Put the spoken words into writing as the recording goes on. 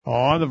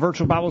On the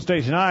virtual Bible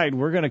study tonight,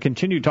 we're going to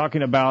continue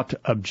talking about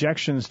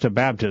objections to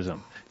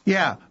baptism.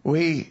 Yeah,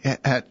 we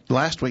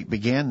last week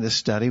began this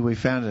study. We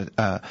found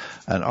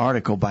an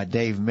article by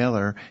Dave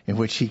Miller in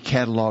which he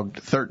cataloged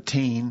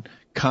 13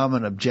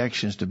 common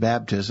objections to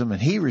baptism,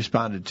 and he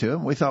responded to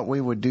them. We thought we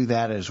would do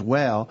that as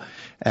well.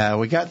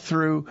 We got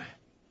through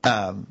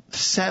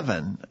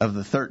 7 of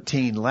the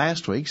 13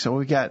 last week, so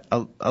we got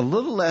a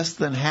little less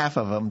than half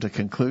of them to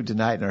conclude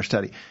tonight in our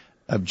study.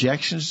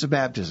 Objections to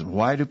baptism.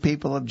 Why do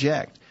people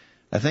object?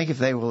 I think if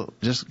they will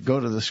just go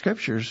to the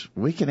Scriptures,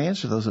 we can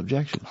answer those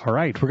objections. All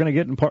right. We're going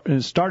to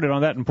get started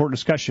on that important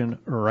discussion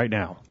right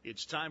now.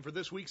 It's time for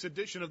this week's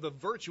edition of the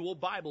Virtual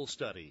Bible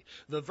Study.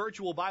 The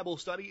Virtual Bible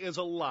Study is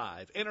a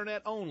live,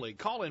 Internet-only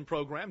call-in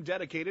program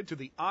dedicated to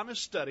the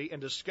honest study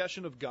and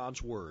discussion of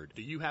God's Word.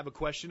 Do you have a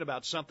question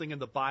about something in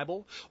the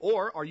Bible?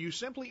 Or are you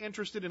simply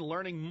interested in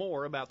learning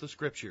more about the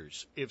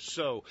Scriptures? If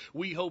so,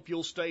 we hope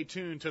you'll stay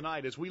tuned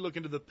tonight as we look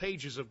into the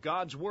pages of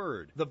God's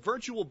Word. The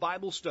Virtual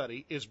Bible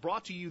Study is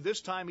brought to you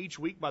this time each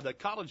week by the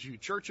College View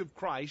Church of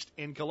Christ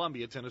in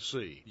Columbia,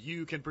 Tennessee.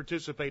 You can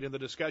participate in the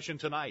discussion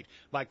tonight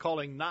by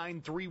calling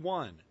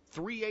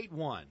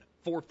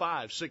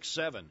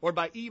 931-381-4567 or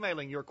by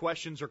emailing your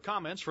questions or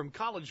comments from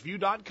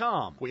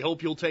collegeview.com. We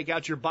hope you'll take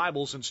out your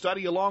Bibles and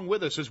study along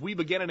with us as we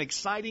begin an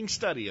exciting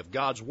study of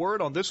God's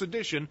Word on this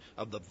edition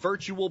of the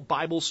Virtual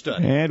Bible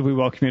Study. And we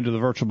welcome you into the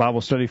Virtual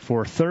Bible Study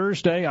for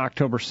Thursday,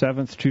 October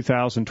 7th,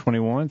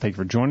 2021. Thank you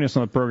for joining us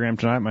on the program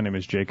tonight. My name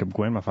is Jacob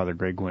Gwynn. My father,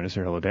 Greg Gwynn, is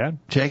here. Hello, Dad.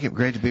 Jacob,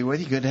 great to be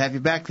with you. Good to have you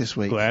back this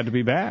week. Glad to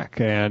be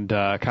back. And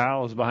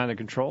Kyle is behind the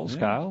controls.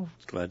 Yeah, Kyle?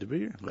 Glad to be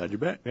here. Glad you're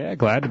back. Yeah,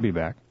 glad to be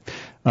back.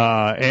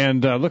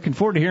 And looking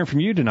forward to hearing from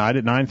you tonight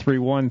at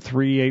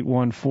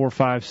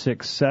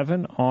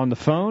 931-381-4567 on the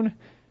phone,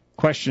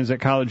 questions at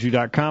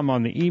collegeview.com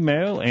on the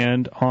email,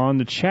 and on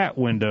the chat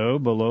window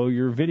below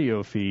your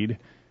video feed.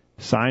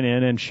 Sign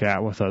in and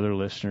chat with other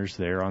listeners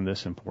there on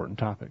this important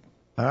topic.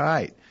 All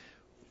right.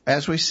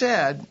 As we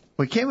said,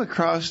 we came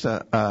across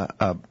an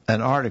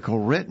article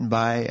written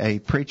by a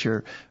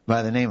preacher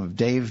by the name of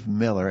Dave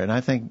Miller, and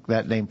I think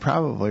that name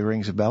probably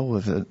rings a bell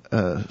with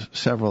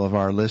several of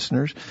our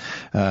listeners.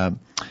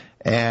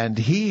 And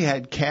he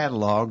had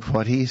cataloged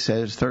what he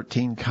says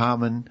 13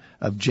 common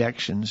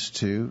objections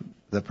to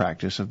the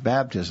practice of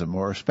baptism,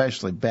 or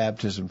especially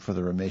baptism for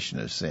the remission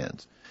of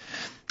sins.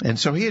 And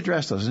so he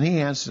addressed those, and he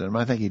answered them.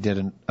 I think he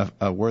did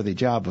a worthy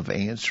job of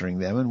answering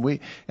them,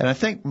 and I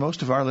think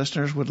most of our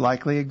listeners would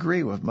likely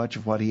agree with much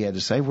of what he had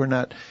to say. We're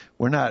not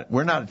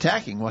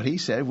attacking what he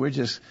said. We're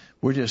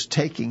just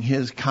taking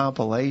his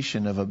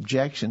compilation of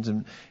objections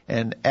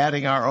and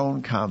adding our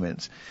own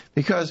comments,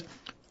 because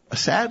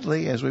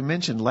sadly, as we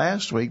mentioned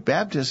last week,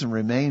 baptism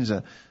remains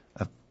a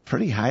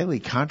pretty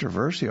highly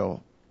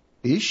controversial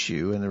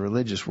issue in the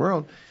religious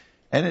world,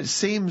 and it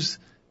seems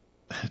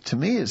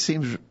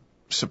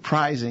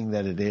surprising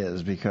that it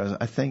is, because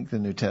I think the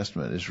New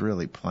Testament is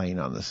really plain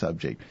on the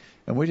subject,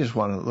 and we just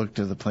want to look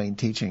to the plain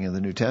teaching of the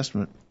New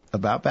Testament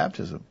about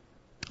baptism.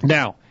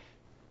 Now,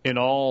 in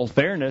all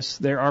fairness,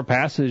 there are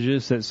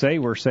passages that say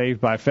we're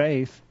saved by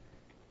faith,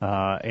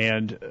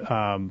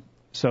 so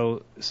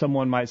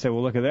someone might say,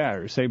 well, look at that,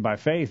 you're saved by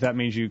faith, that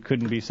means you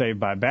couldn't be saved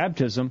by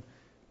baptism.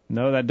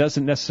 No, that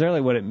doesn't necessarily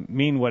what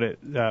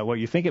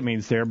you think it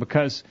means there,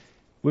 because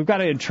we've got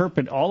to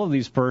interpret all of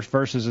these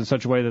verses in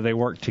such a way that they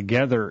work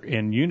together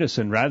in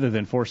unison rather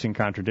than forcing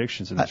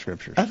contradictions in the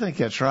Scriptures. I think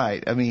that's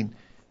right. I mean,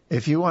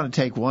 if you want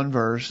to take one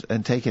verse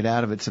and take it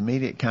out of its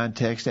immediate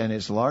context and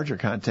its larger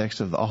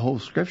context of the whole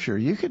Scripture,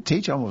 you could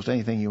teach almost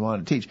anything you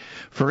want to teach.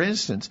 For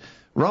instance,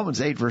 Romans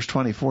 8, verse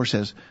 24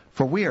 says,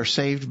 "For we are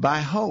saved by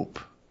hope."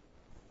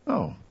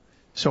 Oh,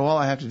 so all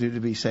I have to do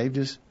to be saved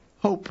is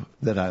hope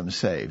that I'm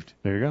saved.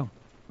 There you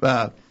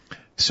go.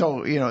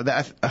 So,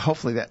 that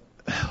hopefully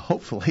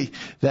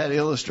that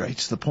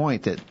illustrates the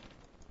point that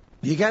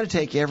you got to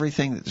take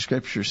everything that the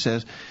Scripture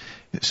says.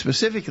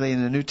 Specifically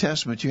in the New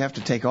Testament, you have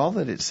to take all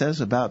that it says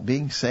about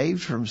being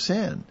saved from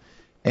sin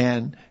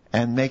and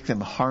make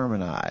them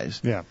harmonize.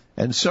 Yeah.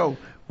 And so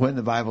when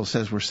the Bible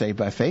says we're saved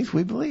by faith,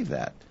 we believe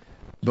that.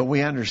 But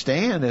we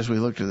understand, as we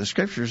look to the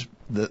Scriptures,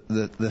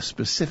 the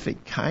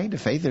specific kind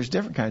of faith. There's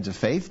different kinds of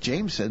faith.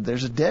 James said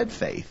there's a dead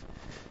faith.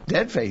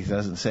 Dead faith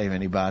doesn't save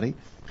anybody.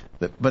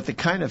 But the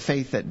kind of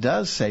faith that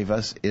does save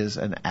us is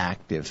an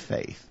active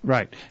faith.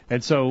 Right.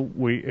 And so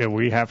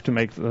we have to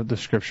make the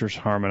Scriptures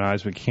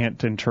harmonize. We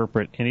can't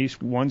interpret any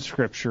one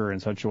Scripture in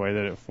such a way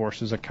that it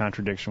forces a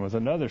contradiction with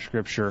another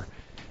Scripture.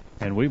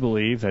 And we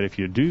believe that if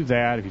you do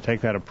that, if you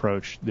take that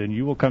approach, then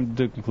you will come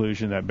to the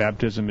conclusion that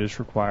baptism is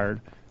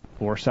required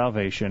for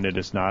salvation. It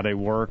is not a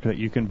work that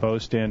you can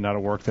boast in, not a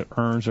work that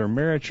earns or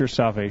merits your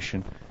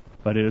salvation,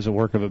 but it is a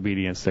work of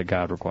obedience that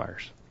God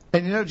requires.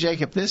 And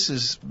Jacob, this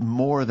is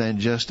more than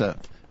just a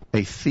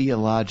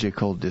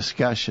theological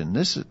discussion.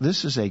 This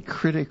is a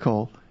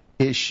critical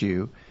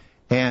issue.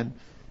 And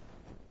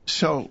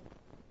so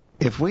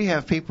if we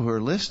have people who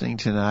are listening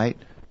tonight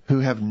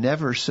who have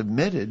never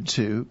submitted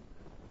to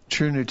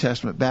true New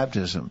Testament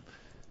baptism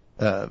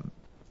by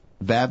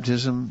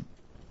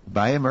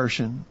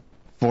immersion,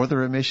 for the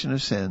remission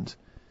of sins.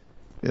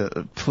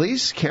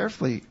 Please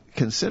carefully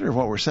consider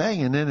what we're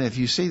saying, and then if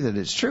you see that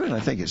it's true, and I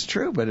think it's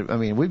true, but I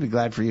mean, we'd be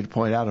glad for you to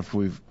point out if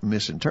we've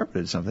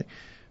misinterpreted something.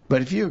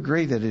 But if you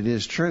agree that it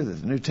is true that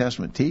the New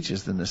Testament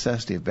teaches the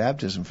necessity of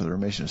baptism for the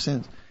remission of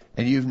sins,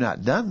 and you've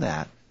not done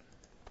that,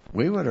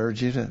 we would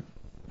urge you to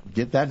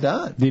get that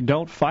done. You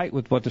don't fight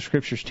with what the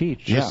Scriptures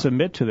teach. Just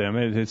submit to them.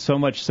 It's so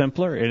much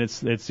simpler, and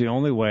it's the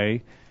only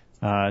way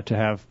to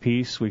have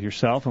peace with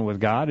yourself and with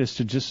God is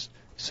to just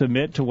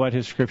submit to what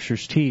His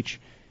Scriptures teach,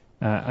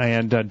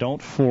 and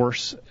don't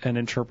force an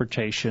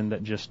interpretation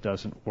that just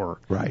doesn't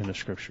work in the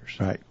Scriptures.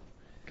 Right.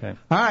 Okay.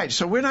 All right,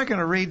 so we're not going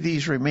to read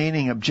these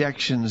remaining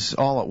objections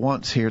all at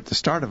once here at the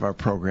start of our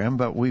program,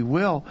 but we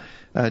will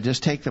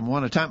just take them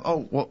one at a time. Oh,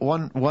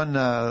 one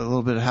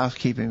little bit of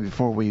housekeeping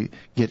before we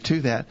get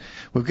to that.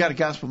 We've got a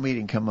gospel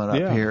meeting coming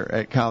up here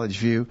at College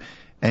View,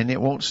 and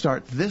it won't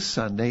start this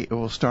Sunday. It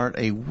will start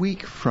a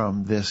week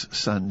from this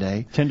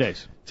Sunday. 10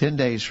 days. 10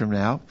 days from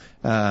now,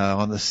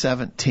 on the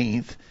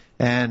 17th.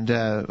 And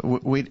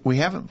we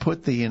haven't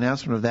put the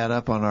announcement of that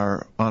up on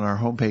our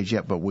homepage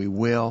yet, but we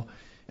will.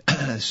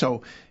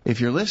 So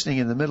if you're listening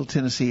in the Middle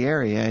Tennessee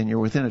area and you're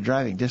within a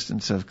driving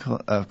distance of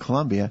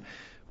Columbia,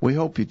 we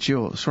hope that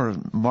you'll sort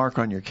of mark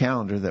on your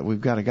calendar that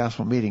we've got a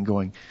gospel meeting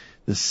going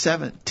the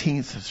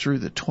 17th through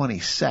the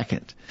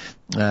 22nd,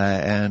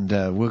 and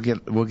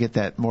we'll get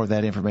that more of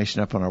that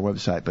information up on our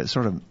website. But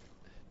sort of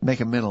make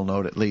a mental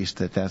note at least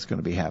that that's going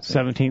to be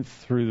happening. 17th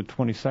through the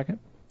 22nd.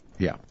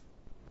 Yeah.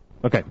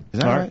 Okay. Is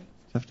that right?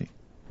 17th.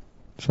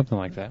 Something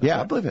like that.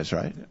 Yeah, I believe that's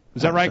right.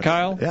 Is that right,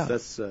 Kyle? Yeah.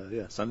 That's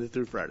Sunday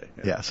through Friday.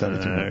 Yeah,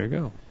 Sunday through Friday. There you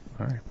go.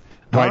 All right.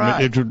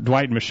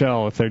 Dwight and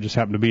Michelle, if they just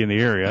happen to be in the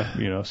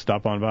area,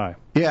 stop on by.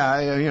 Yeah,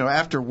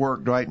 after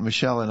work, Dwight and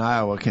Michelle in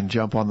Iowa can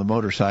jump on the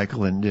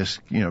motorcycle and just,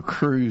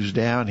 cruise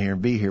down here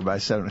and be here by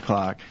 7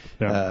 o'clock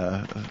for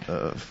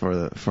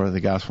the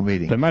gospel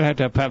meeting. They might have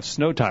to have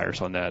snow tires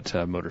on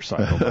that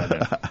motorcycle by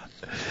then.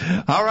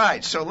 All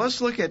right, so let's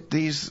look at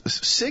these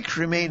 6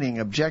 remaining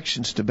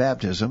objections to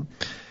baptism.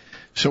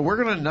 So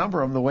we're going to number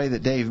them the way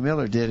that Dave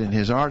Miller did in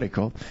his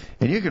article,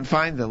 and you can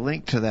find the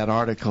link to that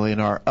article in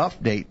our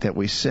update that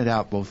we sent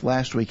out both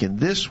last week and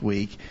this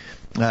week.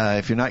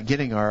 If you're not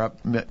getting our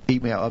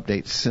email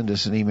updates, send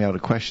us an email to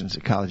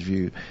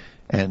questions@collegeview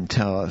and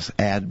tell us,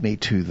 add me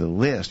to the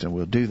list, and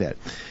we'll do that.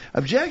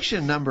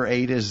 Objection number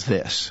 8 is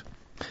this.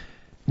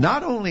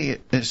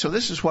 So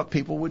this is what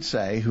people would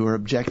say who are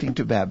objecting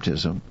to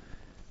baptism.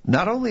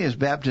 Not only is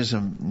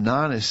baptism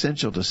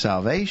non-essential to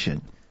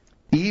salvation,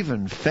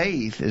 even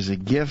faith is a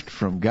gift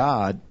from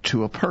God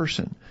to a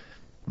person.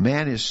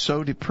 Man is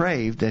so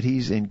depraved that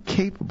he's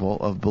incapable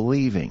of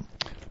believing.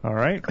 All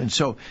right. And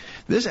so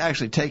this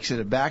actually takes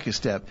it back a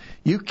step.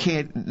 You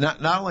can't,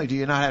 not only do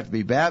you not have to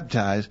be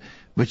baptized,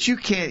 but you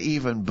can't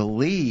even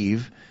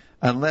believe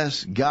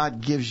unless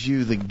God gives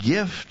you the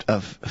gift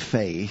of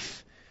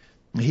faith.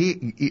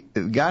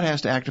 God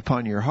has to act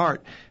upon your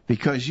heart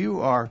because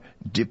you are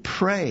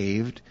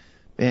depraved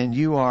and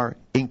you are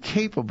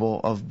incapable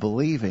of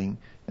believing.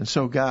 And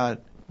so God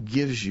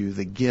gives you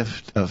the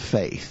gift of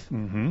faith.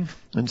 Mm-hmm.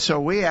 And so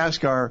we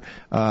ask our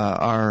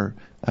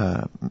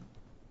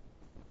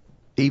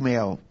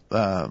email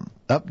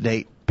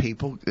update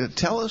people,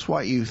 tell us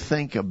what you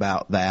think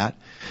about that.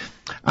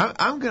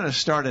 I'm going to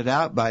start it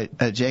out by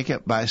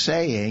Jacob by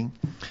saying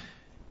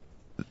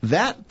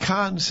that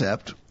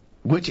concept,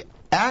 which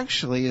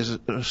actually is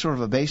sort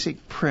of a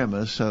basic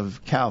premise of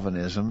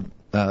Calvinism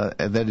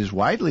that is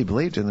widely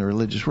believed in the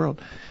religious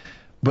world,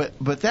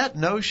 but that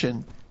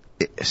notion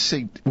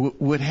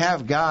would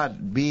have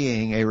God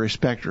being a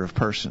respecter of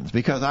persons,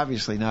 because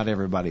obviously not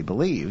everybody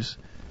believes,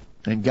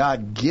 and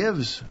God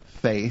gives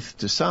faith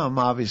to some.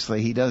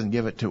 Obviously, He doesn't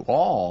give it to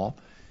all,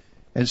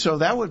 and so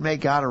that would make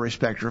God a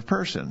respecter of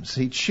persons.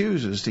 He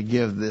chooses to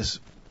give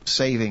this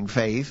saving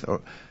faith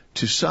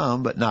to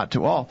some, but not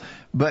to all.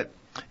 But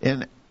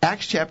in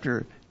Acts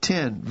chapter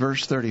 10,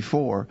 verse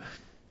 34,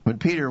 when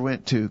Peter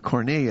went to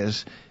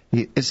Cornelius,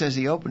 it says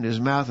he opened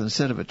his mouth and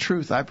said, "Of a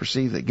truth I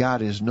perceive that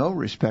God is no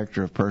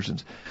respecter of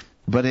persons,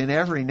 but in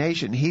every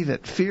nation he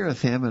that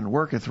feareth him and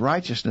worketh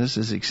righteousness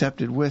is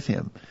accepted with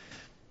him."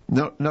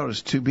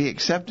 Notice, to be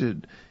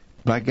accepted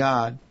by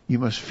God, you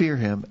must fear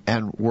him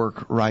and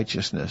work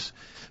righteousness.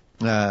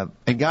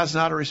 And God's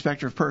not a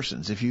respecter of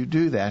persons. If you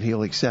do that,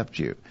 he'll accept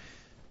you.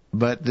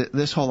 But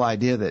this whole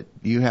idea that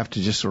you have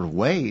to just sort of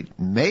wait,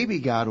 maybe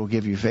God will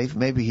give you faith,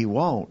 maybe he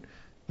won't,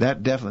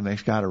 that definitely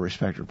makes God a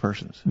respecter of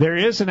persons. There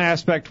is an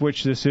aspect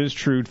which this is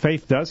true.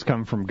 Faith does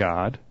come from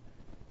God.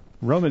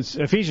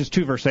 Ephesians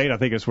 2, verse 8, I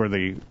think is where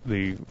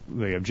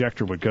the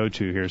objector would go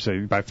to here.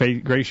 Say, by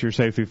faith, grace you're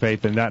saved through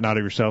faith, and that not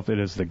of yourself, it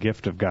is the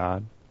gift of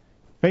God.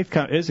 Faith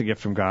is a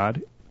gift from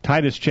God.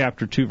 Titus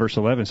chapter 2, verse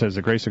 11 says,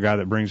 "The grace of God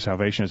that brings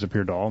salvation has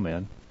appeared to all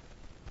men."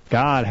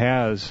 God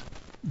has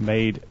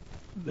made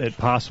it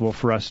possible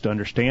for us to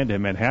understand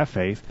him and have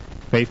faith.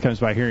 Faith comes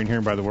by hearing,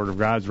 hearing by the word of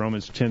God. It's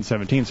Romans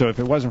 10:17. So if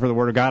it wasn't for the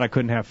word of God, I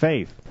couldn't have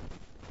faith.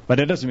 But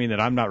it doesn't mean that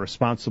I'm not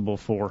responsible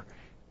for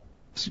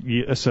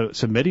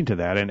submitting to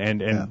that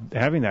and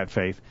having that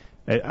faith.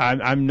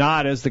 I'm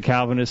not, as the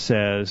Calvinist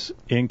says,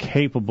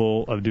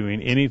 incapable of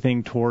doing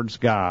anything towards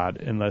God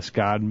unless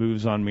God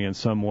moves on me in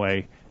some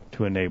way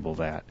to enable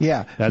that.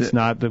 Yeah. That's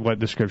not what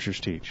the Scriptures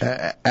teach.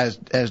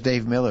 As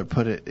Dave Miller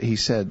put it, he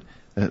said,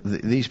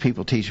 these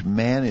people teach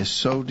man is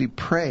so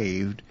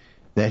depraved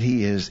that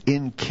he is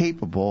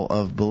incapable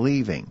of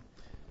believing.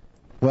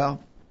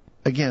 Well,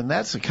 again,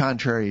 that's a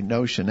contrary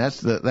notion.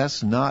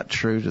 That's not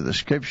true to the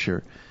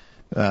Scripture.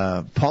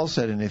 Paul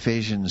said in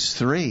Ephesians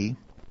 3,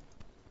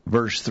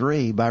 verse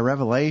 3, by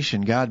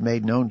revelation God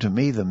made known to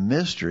me the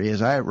mystery,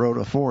 as I wrote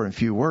afore in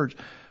few words,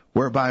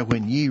 whereby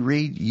when ye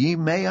read, ye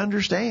may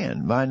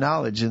understand my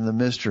knowledge in the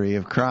mystery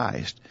of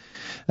Christ.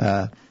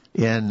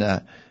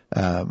 In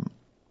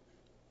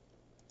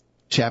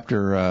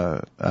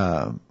chapter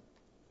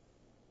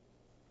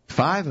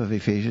 5 of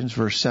Ephesians,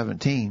 verse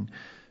 17,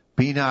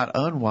 be not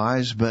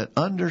unwise, but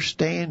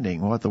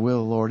understanding what the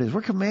will of the Lord is.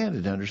 We're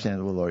commanded to understand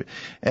the will of the Lord.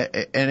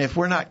 And if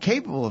we're not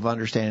capable of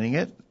understanding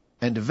it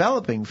and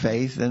developing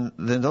faith, then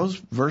those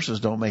verses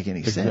don't make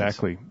any sense.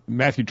 Exactly.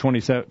 Matthew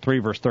 23,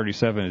 verse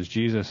 37, is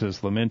Jesus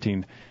is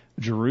lamenting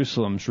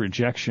Jerusalem's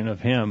rejection of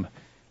him.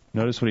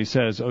 Notice what he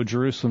says, O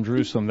Jerusalem,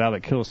 Jerusalem, thou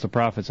that killest the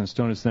prophets and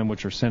stonest them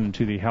which are sent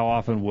unto thee, how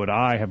often would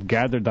I have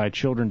gathered thy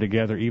children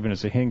together, even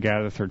as a hen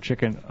gathereth her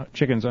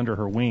chickens under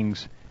her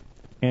wings,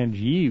 and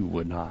ye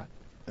would not.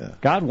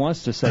 God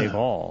wants to save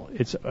all.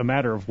 It's a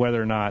matter of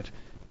whether or not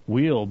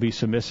we'll be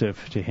submissive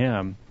to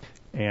him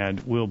and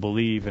we'll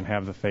believe and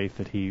have the faith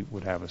that he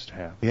would have us to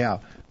have. Yeah.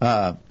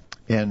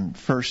 In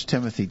 1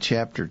 Timothy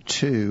chapter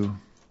 2,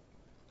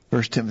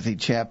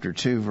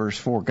 verse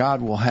 4,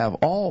 God will have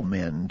all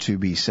men to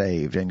be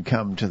saved and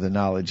come to the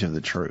knowledge of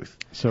the truth.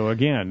 So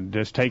again,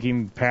 just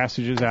taking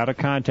passages out of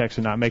context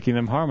and not making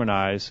them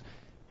harmonize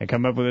and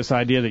come up with this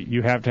idea that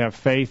you have to have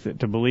faith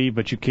to believe,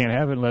 but you can't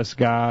have it unless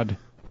God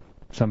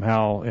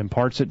somehow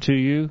imparts it to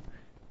you,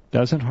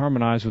 doesn't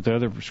harmonize with the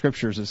other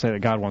scriptures that say that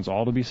God wants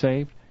all to be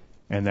saved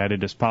and that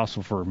it is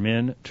possible for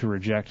men to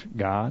reject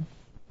God.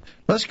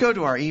 Let's go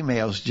to our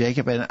emails,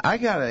 Jacob, and I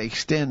got to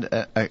extend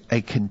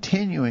a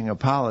continuing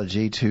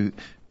apology to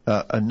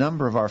a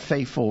number of our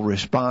faithful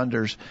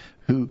responders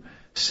who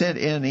sent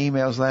in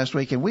emails last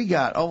week, and we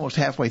got almost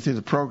halfway through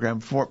the program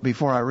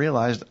before I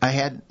realized I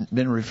hadn't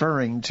been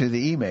referring to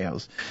the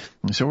emails.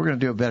 And so we're going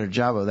to do a better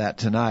job of that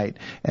tonight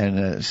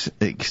and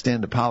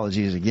extend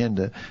apologies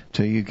again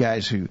to you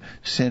guys who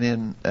sent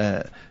in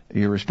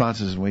your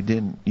responses, and we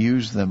didn't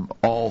use them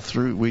all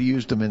through. We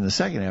used them in the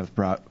second half of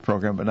the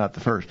program, but not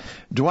the first.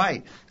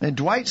 Dwight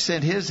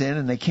sent his in,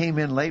 and they came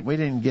in late. We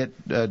didn't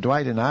get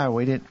Dwight and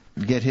we didn't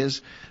get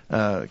his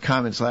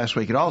comments last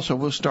week at all, so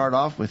we'll start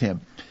off with him.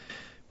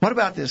 What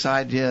about this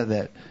idea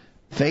that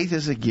faith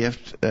is a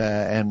gift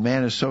and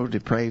man is so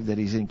depraved that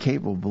he's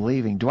incapable of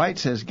believing? Dwight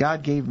says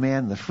God gave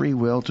man the free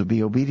will to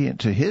be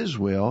obedient to his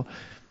will,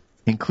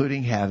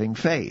 including having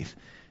faith.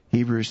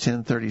 Hebrews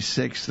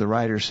 10:36, the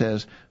writer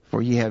says,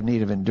 for ye have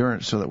need of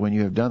endurance, so that when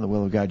you have done the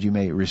will of God, you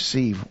may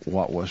receive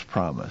what was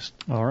promised.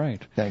 All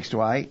right. Thanks,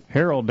 Dwight.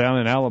 Harold down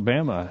in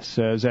Alabama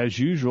says, as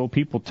usual,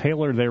 people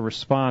tailor their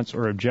response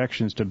or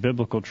objections to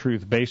biblical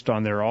truth based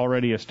on their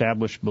already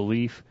established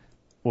belief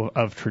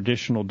of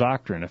traditional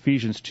doctrine.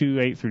 Ephesians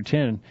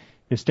 2:8-10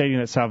 is stating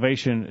that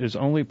salvation is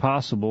only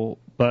possible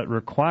but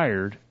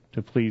required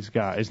to please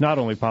God. It's not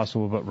only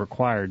possible but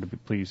required to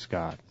please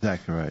God.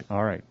 Exactly right.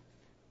 All right.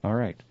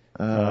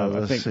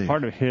 I think see.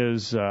 part of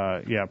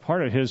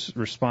his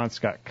response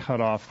got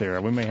cut off there.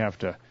 We may have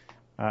to.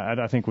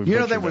 I think we.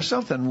 There was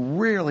something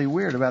really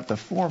weird about the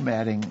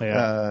formatting.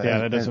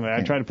 That doesn't matter.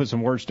 I tried to put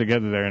some words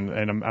together there,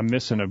 and I'm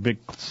missing a big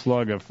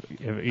slug of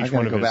each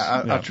one of his.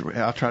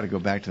 I'll try to go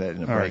back to that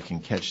in a break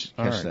and catch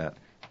that.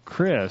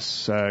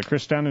 Chris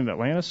down in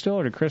Atlanta still,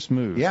 or did Chris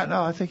move? Yeah,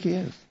 no, I think he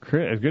is.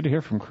 Chris, good to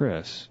hear from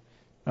Chris.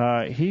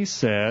 He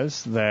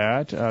says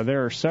that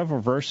there are several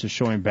verses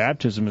showing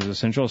baptism is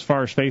essential. As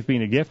far as faith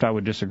being a gift, I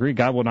would disagree.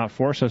 God will not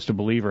force us to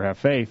believe or have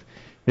faith.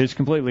 It is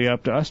completely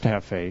up to us to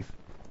have faith.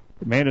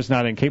 Man is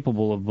not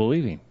incapable of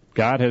believing.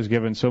 God has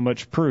given so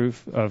much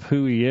proof of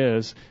who He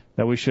is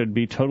that we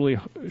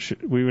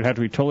would have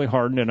to be totally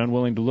hardened and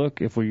unwilling to look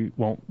if we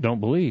don't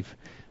believe.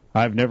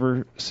 I've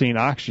never seen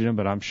oxygen,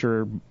 but I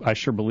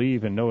sure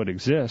believe and know it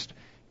exists.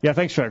 Yeah,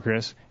 thanks for that,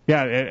 Chris.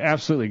 Yeah,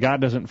 absolutely. God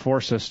doesn't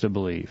force us to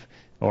believe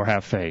or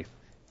have faith.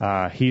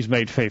 He's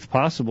made faith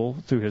possible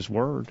through His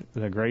Word.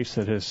 The grace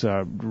that has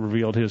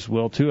revealed His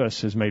will to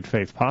us has made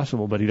faith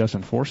possible, but He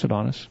doesn't force it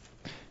on us.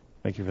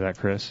 Thank you for that,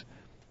 Chris.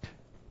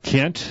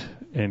 Kent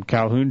in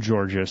Calhoun,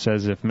 Georgia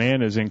says, if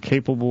man is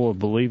incapable of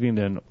believing,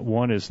 then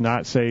one is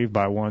not saved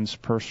by one's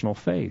personal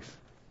faith.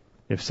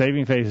 If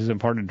saving faith is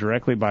imparted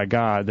directly by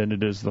God, then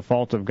it is the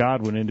fault of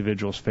God when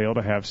individuals fail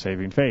to have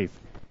saving faith.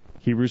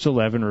 Hebrews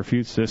 11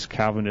 refutes this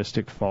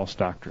Calvinistic false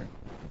doctrine.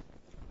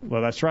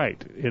 Well, that's right.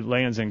 It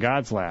lands in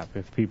God's lap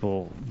if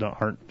people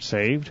aren't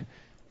saved.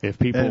 If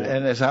people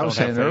and as I was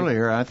saying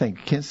earlier, I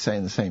think Kent's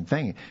saying the same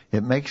thing.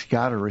 It makes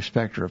God a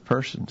respecter of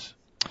persons.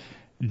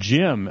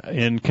 Jim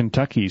in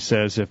Kentucky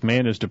says if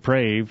man is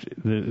depraved,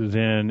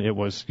 then it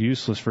was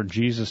useless for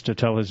Jesus to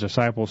tell his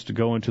disciples to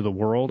go into the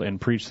world and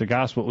preach the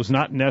gospel. It was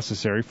not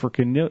necessary for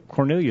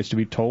Cornelius to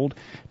be told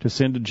to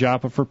send to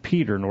Joppa for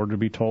Peter in order to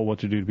be told what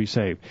to do to be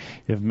saved.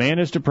 If man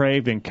is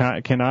depraved and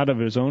cannot of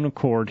his own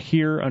accord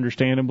hear,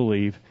 understand, and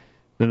believe,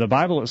 then the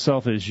Bible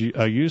itself is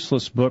a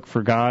useless book,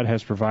 for God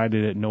has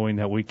provided it knowing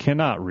that we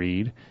cannot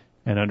read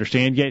and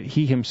understand, yet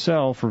he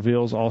himself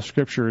reveals all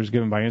Scripture is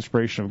given by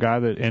inspiration of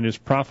God and is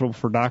profitable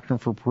for doctrine,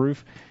 for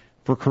proof,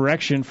 for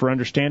correction, for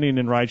understanding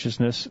in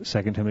righteousness,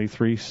 2 Timothy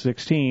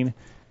 3:16,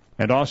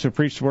 and also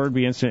preach the word,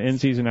 be instant in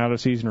season, out of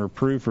season,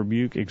 reprove,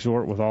 rebuke,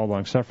 exhort with all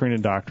longsuffering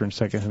and doctrine,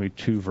 2 Timothy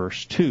 2,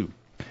 verse 2.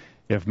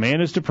 If man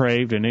is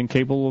depraved and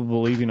incapable of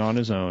believing on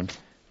his own,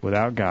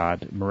 without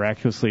God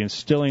miraculously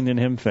instilling in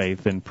him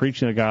faith, then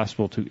preaching the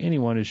gospel to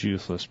anyone is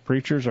useless.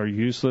 Preachers are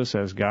useless,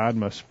 as God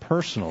must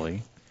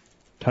personally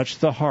touch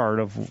the heart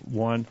of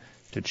one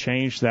to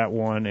change that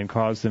one and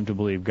cause them to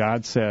believe.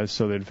 God says,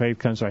 so that faith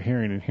comes by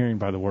hearing, and hearing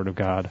by the word of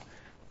God.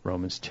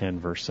 Romans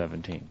 10, verse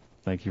 17.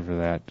 Thank you for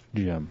that,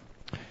 Jim.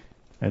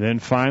 And then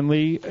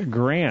finally,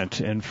 Grant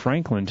in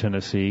Franklin,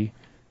 Tennessee,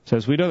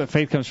 says, we know that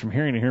faith comes from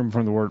hearing, and hearing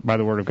from the word by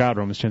the word of God,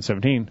 Romans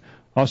 10:17.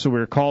 Also, we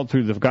are called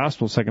through the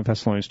gospel, 2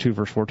 Thessalonians 2,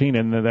 verse 14,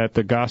 and that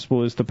the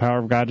gospel is the power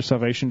of God to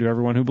salvation to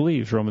everyone who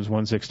believes, Romans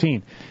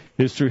 1:16.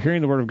 It is through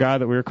hearing the word of God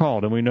that we are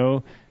called, and we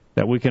know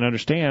that we can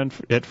understand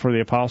it, for the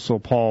Apostle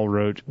Paul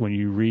wrote, when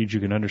you read, you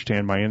can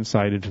understand my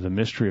insight into the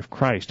mystery of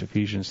Christ,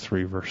 Ephesians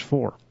 3, verse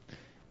 4.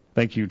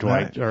 Thank you,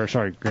 Grant,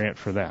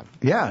 for that.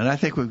 Yeah, and I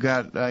think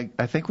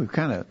we've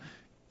kind of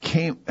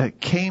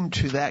came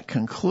to that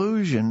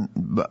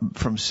conclusion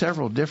from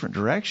several different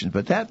directions.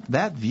 But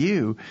that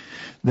view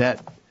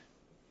that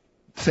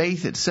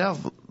faith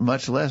itself,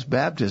 much less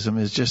baptism,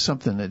 is just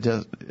something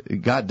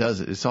that God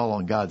does it. It's all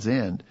on God's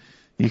end.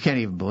 You can't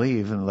even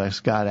believe unless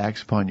God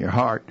acts upon your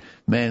heart.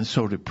 Man's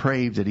so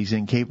depraved that he's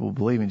incapable of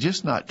believing.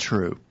 Just not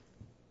true.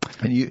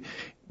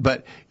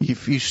 But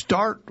if you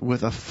start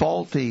with a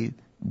faulty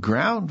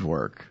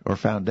groundwork or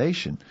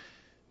foundation,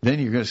 then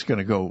you're just going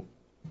to go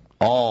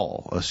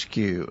all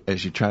askew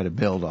as you try to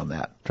build on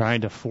that.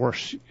 Trying to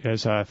force,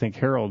 as I think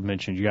Harold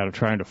mentioned, you got to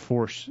try to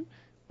force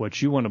what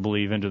you want to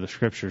believe into the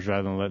Scriptures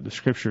rather than let the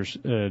Scriptures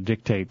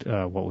dictate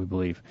what we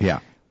believe. Yeah.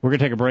 We're going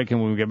to take a break,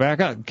 and when we get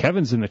back,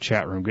 Kevin's in the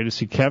chat room. Good to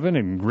see Kevin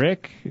and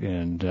Rick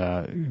and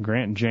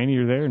Grant and Janie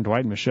are there, and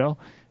Dwight and Michelle.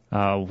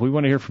 We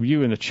want to hear from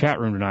you in the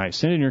chat room tonight.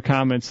 Send in your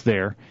comments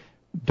there.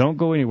 Don't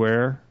go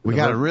anywhere. We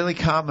got a really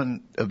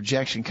common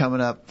objection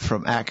coming up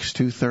from Acts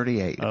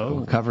 2:38. Oh.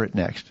 We'll cover it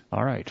next.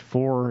 All right.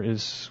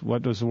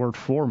 What does the word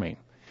for mean?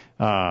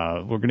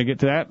 We're going to get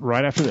to that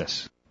right after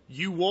this.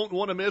 You won't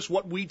want to miss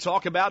what we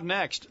talk about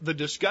next. The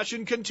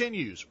discussion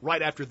continues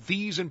right after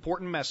these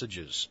important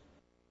messages.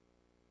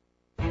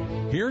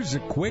 Here's a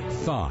quick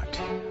thought.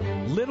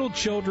 Little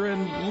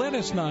children, let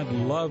us not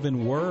love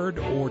in word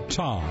or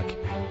talk,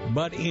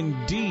 but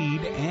in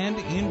deed and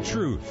in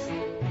truth.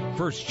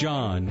 1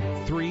 John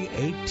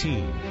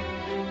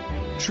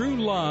 3:18. True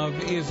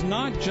love is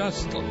not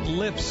just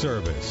lip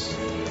service,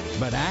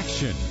 but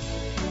action.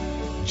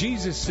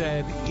 Jesus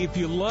said, if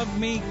you love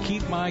me,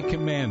 keep my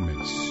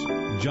commandments.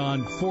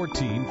 John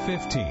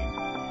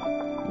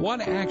 14:15. What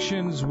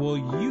actions will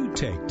you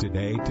take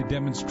today to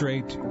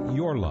demonstrate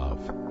your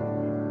love?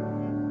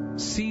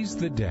 Seize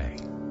the day.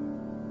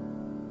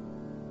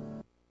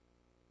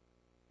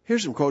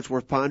 Here's some quotes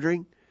worth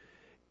pondering.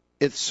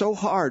 It's so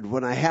hard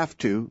when I have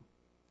to,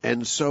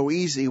 and so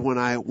easy when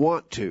I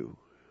want to.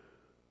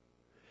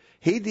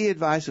 Heed the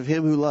advice of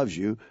him who loves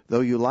you,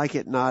 though you like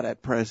it not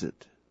at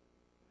present.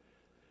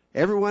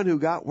 Everyone who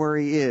got where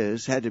he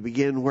is had to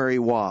begin where he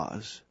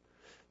was.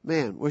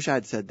 Man, wish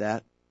I'd said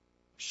that.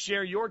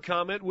 Share your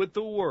comment with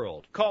the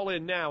world. Call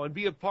in now and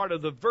be a part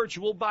of the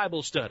virtual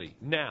Bible study.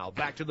 Now,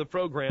 back to the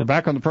program. We're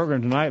back on the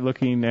program tonight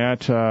looking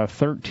at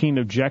 13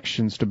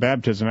 objections to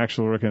baptism.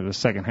 Actually, we're looking at the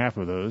second half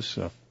of those,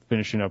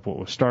 finishing up what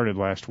was started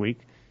last week.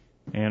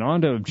 And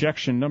on to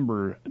objection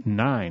number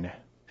 9.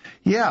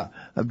 Yeah,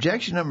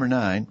 objection number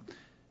 9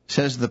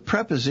 says the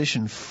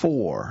preposition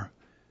for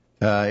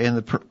in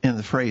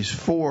the phrase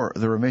for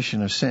the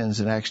remission of sins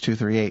in Acts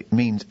 2:38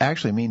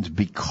 means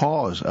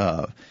because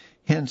of.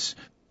 Hence,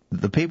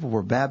 the people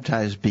were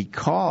baptized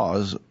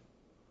because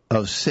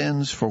of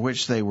sins for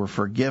which they were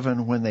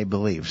forgiven when they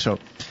believed. So,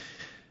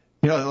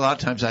 a lot of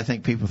times I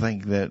think people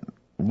think that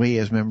we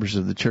as members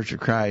of the Church of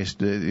Christ,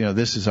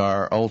 this is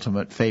our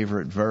ultimate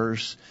favorite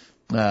verse.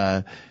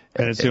 And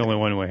it's the only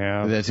one we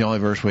have. That's the only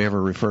verse we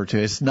ever refer to.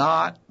 It's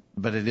not,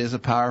 but it is a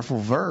powerful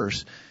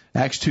verse.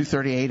 Acts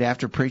 2:38,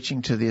 after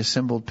preaching to the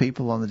assembled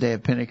people on the day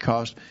of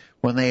Pentecost,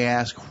 when they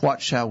asked,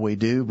 what shall we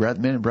do?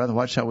 Men and brethren,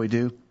 what shall we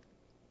do?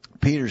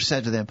 Peter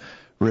said to them,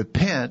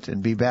 repent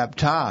and be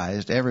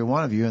baptized, every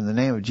one of you, in the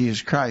name of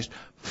Jesus Christ,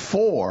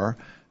 for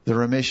the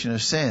remission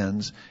of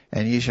sins,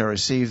 and ye shall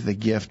receive the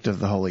gift of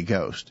the Holy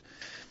Ghost.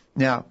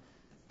 Now,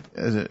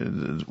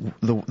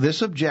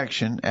 this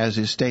objection, as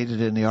is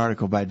stated in the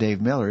article by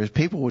Dave Miller, is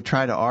people would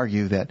try to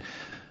argue that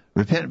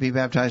Repent and be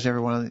baptized,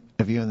 every one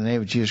of you, in the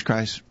name of Jesus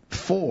Christ,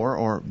 for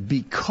or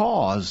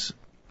because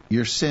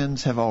your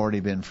sins have already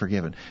been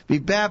forgiven. Be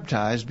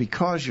baptized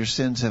because your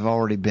sins have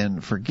already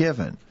been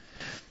forgiven.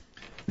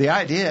 The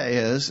idea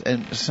is,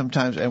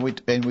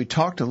 and we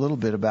talked a little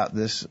bit about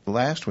this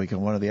last week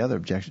in one of the other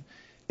objections.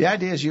 The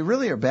idea is you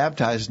really are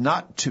baptized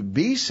not to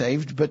be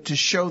saved, but to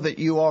show that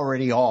you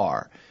already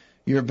are.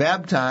 You're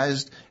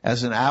baptized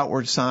as an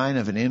outward sign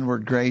of an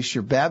inward grace.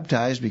 You're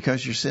baptized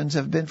because your sins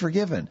have been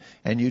forgiven,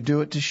 and you do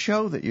it to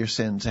show that your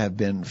sins have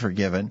been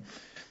forgiven.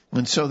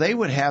 And so they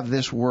would have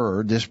this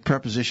word, this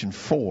preposition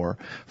for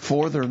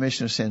the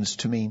remission of sins,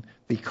 to mean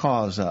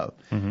because of.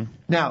 Mm-hmm.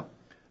 Now,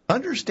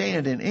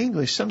 understand in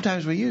English,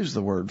 sometimes we use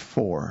the word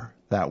for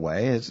that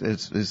way.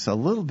 It's a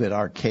little bit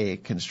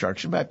archaic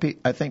construction, but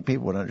I think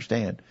people would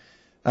understand.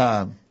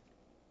 I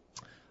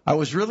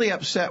was really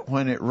upset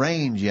when it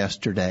rained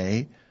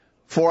yesterday,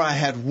 for I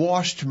had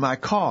washed my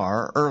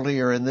car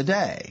earlier in the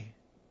day.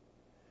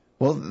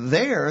 Well,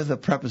 there the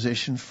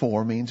preposition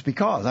for means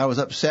because. I was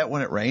upset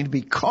when it rained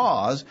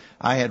because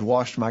I had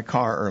washed my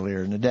car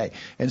earlier in the day.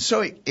 And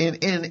so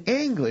in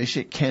English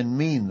it can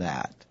mean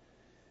that.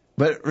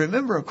 But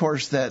remember, of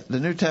course, that the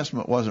New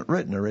Testament wasn't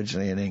written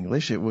originally in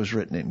English. It was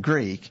written in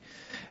Greek.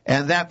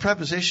 And that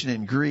preposition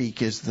in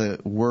Greek is the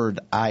word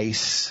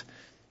eis.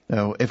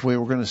 Now, if we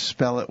were going to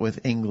spell it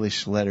with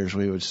English letters,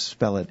 we would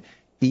spell it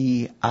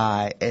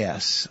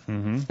E-I-S.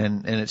 Mm-hmm.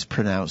 And it's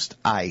pronounced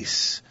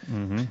ice.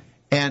 Mm-hmm.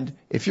 And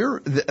if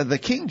you're the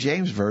King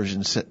James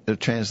Version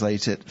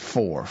translates it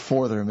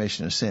for the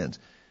remission of sins.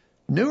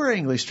 Newer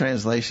English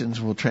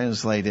translations will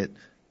translate it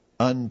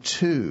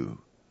unto.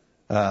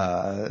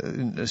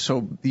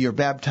 So you're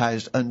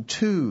baptized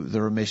unto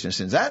the remission of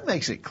sins. That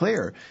makes it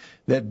clear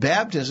that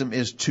baptism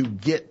is to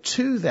get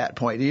to that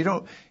point.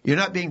 You're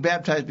not being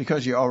baptized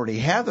because you already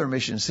have the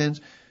remission of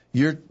sins.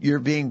 You're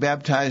being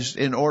baptized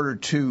in order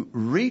to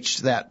reach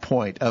that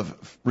point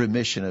of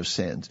remission of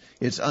sins.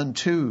 It's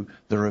unto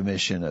the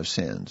remission of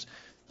sins.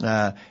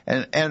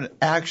 And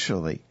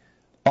actually,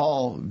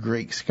 all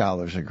Greek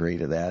scholars agree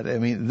to that. I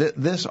mean,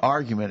 this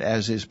argument,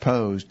 as is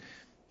posed,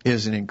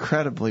 is an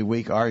incredibly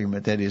weak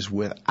argument that is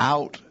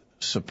without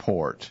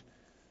support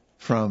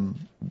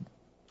from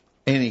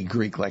any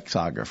Greek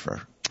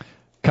lexicographer.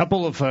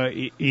 Couple of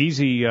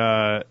easy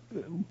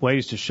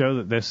ways to show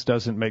that this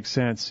doesn't make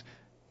sense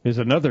is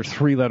another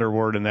three-letter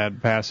word in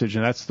that passage,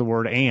 and that's the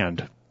word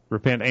and.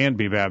 Repent and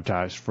be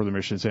baptized for the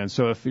remission of sins.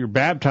 So if you're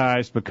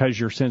baptized because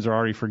your sins are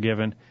already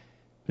forgiven,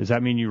 does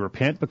that mean you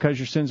repent because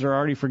your sins are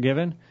already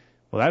forgiven?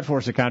 Well, that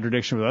forces a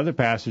contradiction with other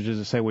passages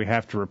that say we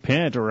have to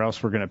repent or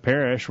else we're going to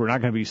perish. We're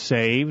not going to be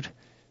saved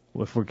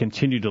if we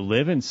continue to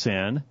live in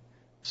sin.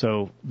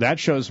 So that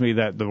shows me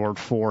that the word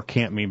for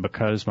can't mean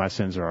because my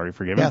sins are already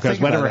forgiven. Yeah, because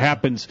whatever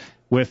happens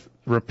with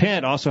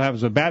repent also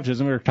happens with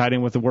baptism. We're tied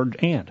in with the word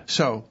and.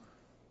 So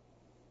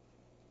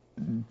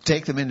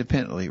take them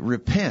independently.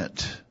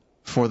 Repent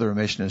for the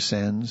remission of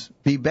sins.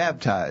 Be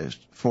baptized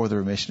for the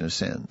remission of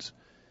sins.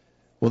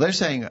 Well, they're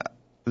saying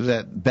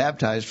that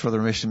baptized for the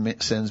remission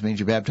of sins means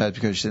you're baptized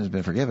because your sins have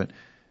been forgiven.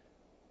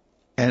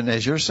 And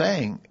as you're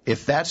saying,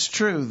 if that's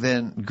true,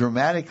 then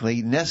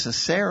grammatically,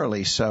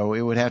 necessarily so,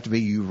 it would have to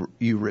be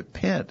you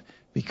repent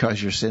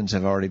because your sins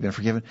have already been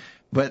forgiven.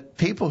 But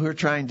people who are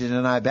trying to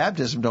deny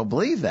baptism don't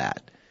believe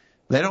that.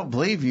 They don't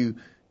believe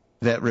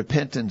that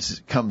repentance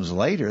comes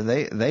later.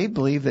 They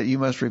believe that you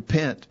must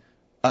repent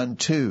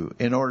unto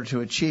in order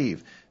to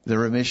achieve the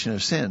remission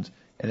of sins.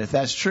 And if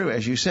that's true,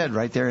 as you said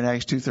right there in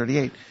Acts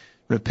 2:38,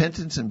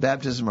 repentance and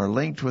baptism are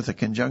linked with a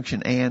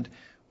conjunction and.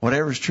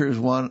 Whatever is true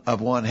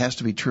of one has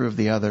to be true of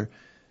the other.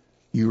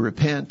 You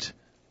repent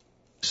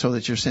so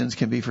that your sins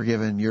can be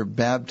forgiven. You're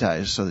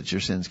baptized so that your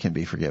sins can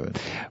be forgiven.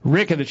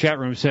 Rick in the chat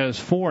room says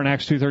for in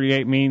Acts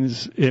 2:38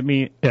 means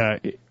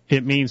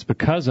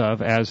because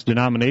of as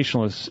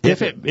denominationalists.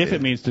 If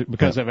it means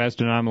because of as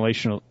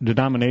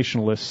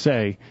denominationalists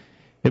say,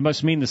 it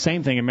must mean the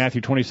same thing in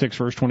Matthew 26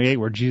 verse 28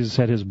 where Jesus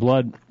said his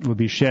blood would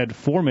be shed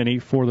for many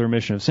for the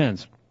remission of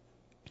sins.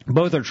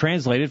 Both are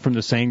translated from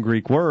the same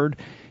Greek word.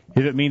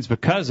 If it means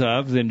because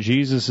of, then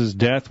Jesus'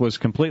 death was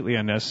completely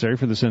unnecessary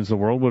for the sins of the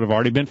world, would have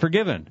already been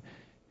forgiven.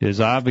 It is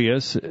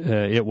obvious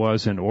it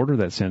was in order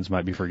that sins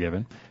might be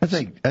forgiven. I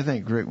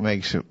think Rick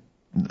makes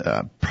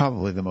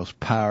probably the most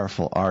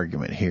powerful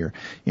argument here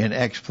in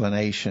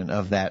explanation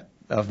of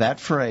that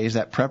phrase,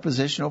 that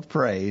prepositional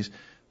phrase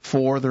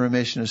for the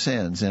remission of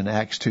sins in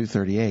Acts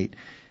 2:38.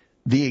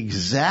 The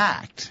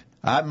exact,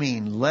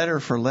 letter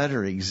for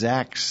letter,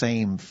 exact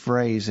same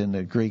phrase in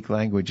the Greek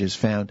language is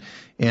found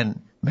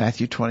in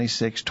Matthew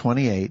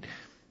 26:28,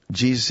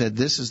 Jesus said,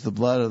 "This is the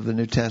blood of the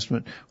New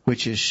Testament,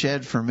 which is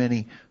shed for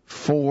many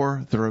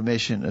for the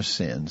remission of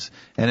sins."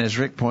 And as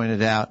Rick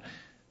pointed out,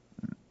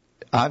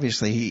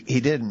 obviously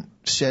he didn't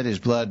shed his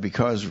blood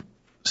because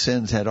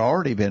sins had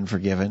already been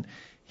forgiven.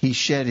 He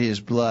shed his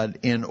blood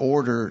in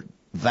order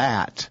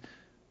that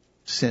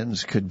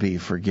sins could be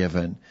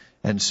forgiven.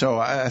 And so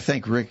I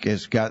think Rick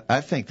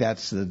I think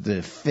that's the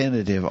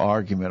definitive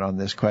argument on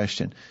this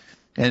question.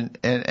 And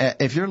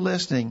if you're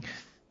listening,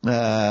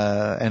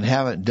 and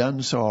haven't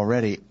done so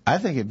already, I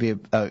think it'd be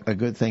a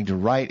good thing to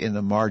write in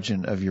the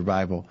margin of your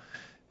Bible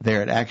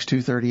there at Acts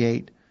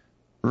 2:38,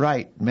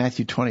 write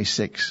Matthew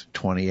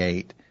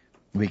 26:28,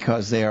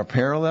 because they are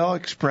parallel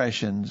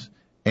expressions,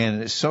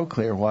 and it's so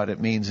clear what it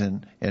means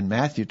in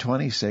Matthew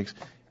 26,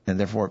 and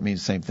therefore it means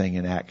the same thing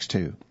in Acts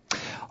 2.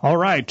 All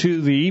right,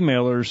 to the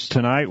emailers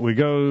tonight, we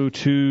go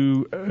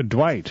to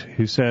Dwight,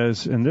 who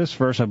says, in this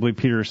verse, I believe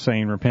Peter is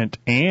saying, repent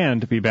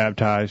and be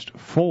baptized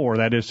for,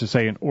 that is to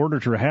say, in order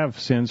to have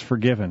sins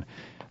forgiven.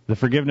 The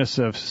forgiveness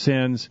of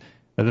sins,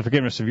 the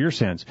forgiveness of your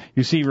sins.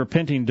 You see,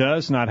 repenting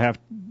does not have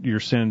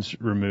your sins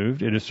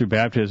removed. It is through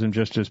baptism,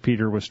 just as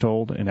Peter was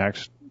told in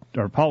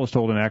Paul was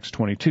told in Acts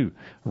 22,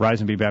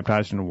 arise and be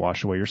baptized and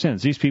wash away your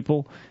sins. These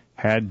people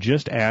had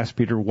just asked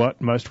Peter,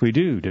 what must we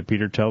do? Did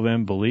Peter tell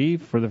them,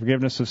 believe for the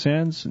forgiveness of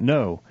sins?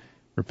 No.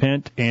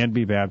 Repent and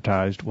be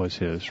baptized was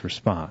his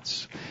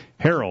response.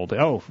 Harold,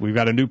 we've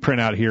got a new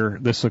printout here.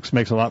 This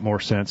makes a lot more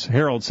sense.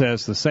 Harold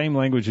says the same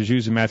language is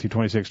used in Matthew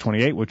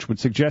 26:28, which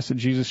would suggest that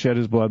Jesus shed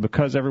his blood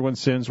because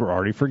everyone's sins were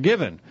already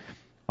forgiven.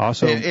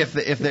 Also, if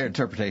their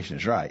interpretation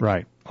is right.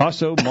 Right.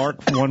 Also,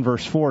 Mark 1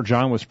 verse 4,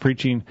 John was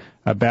preaching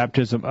a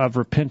baptism of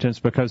repentance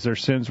because their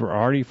sins were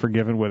already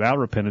forgiven without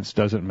repentance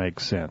doesn't make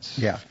sense.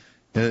 Yeah.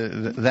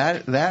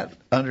 That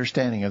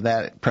understanding of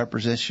that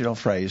prepositional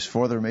phrase,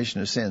 for the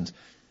remission of sins,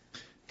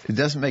 it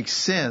doesn't make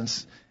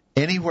sense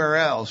anywhere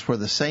else where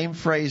the same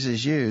phrase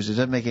is used. It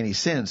doesn't make any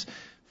sense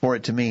for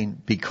it to mean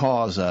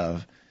because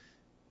of,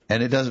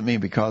 and it doesn't mean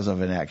because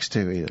of in Acts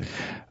 2 either.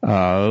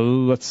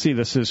 Let's see,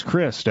 this is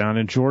Chris down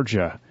in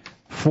Georgia.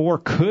 For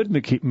could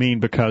mean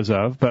because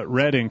of, but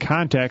read in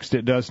context,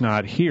 it does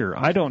not here.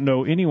 I don't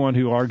know anyone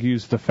who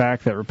argues the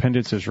fact that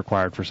repentance is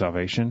required for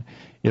salvation.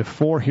 If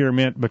for here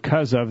meant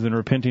because of, then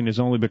repenting is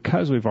only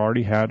because we've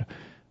already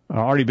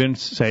been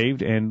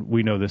saved, and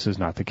we know this is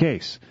not the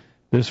case.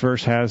 This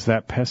verse has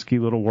that pesky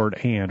little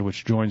word and,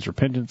 which joins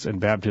repentance and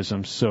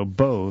baptism, so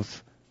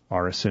both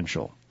are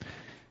essential.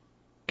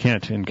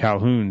 Kent in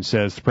Calhoun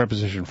says the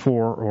preposition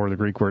for, or the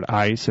Greek word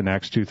eis in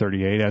Acts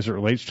 2:38, as it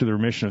relates to the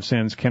remission of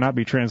sins, cannot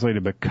be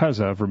translated because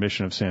of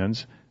remission of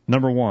sins.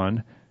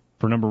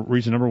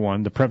 Reason number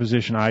one, the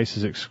preposition eis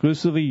is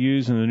exclusively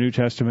used in the New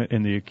Testament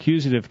in the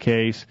accusative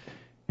case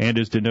and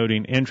is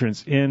denoting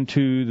entrance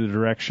into the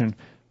direction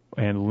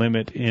and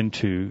limit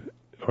into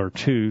or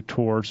to,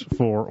 towards,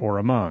 for, or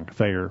among.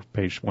 Thayer,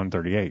 page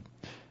 138.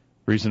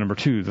 Reason number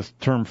two, the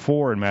term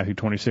for in Matthew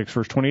 26,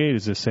 verse 28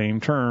 is the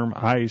same term,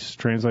 eis,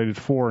 translated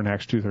for in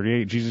Acts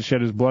 2:38. Jesus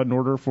shed his blood in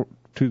order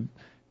to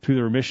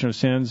the remission of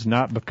sins,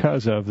 not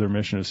because of the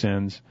remission of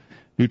sins.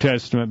 New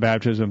Testament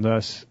baptism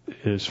thus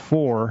is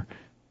for,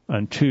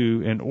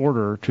 unto, in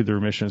order to the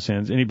remission of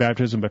sins. Any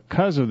baptism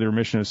because of the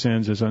remission of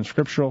sins is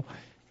unscriptural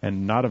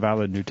and not a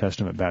valid New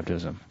Testament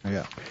baptism.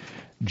 Yeah.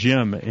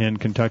 Jim in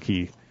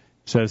Kentucky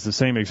says the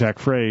same exact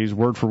phrase,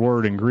 word for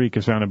word in Greek,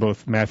 is found in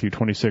both Matthew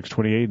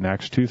 26:28 and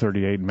Acts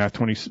 2:38. In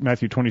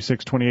Matthew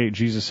 26:28,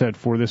 Jesus said,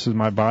 "For this is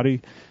my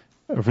body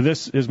of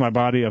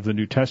the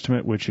New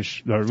Testament,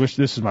 this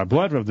is my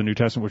blood of the New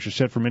Testament, which is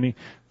shed for many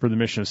for the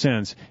remission of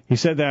sins." He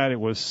said that it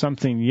was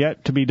something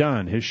yet to be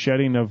done. His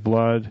shedding of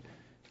blood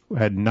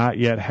had not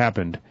yet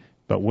happened.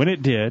 But when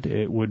it did,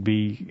 it would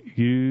be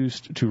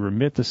used to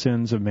remit the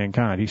sins of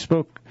mankind. He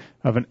spoke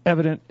of an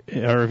event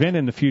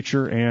in the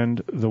future, and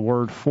the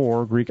word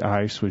for, Greek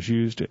eis, was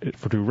used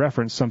to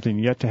reference something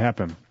yet to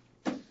happen.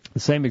 The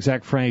same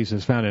exact phrase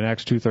is found in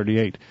Acts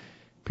 2:38.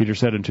 Peter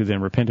said unto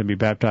them, repent and be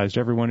baptized,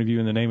 every one of you,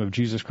 in the name of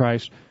Jesus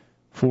Christ,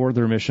 for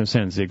the remission of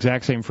sins. The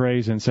exact same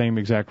phrase and same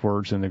exact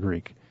words in the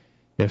Greek.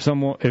 If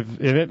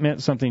it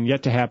meant something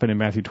yet to happen in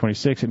Matthew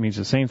 26, it means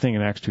the same thing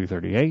in Acts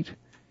 2:38.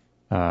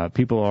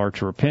 People are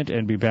to repent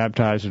and be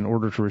baptized in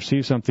order to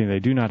receive something they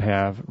do not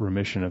have,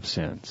 remission of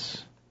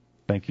sins.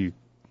 Thank you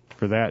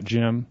for that,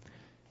 Jim.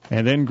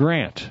 And then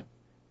Grant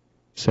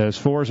says,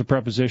 for is a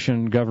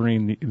preposition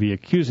governing the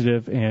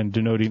accusative and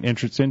denoting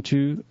entrance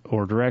into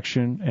or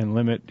direction and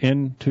limit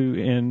into,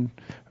 in,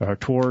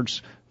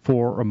 towards,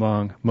 for,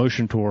 among,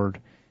 motion toward,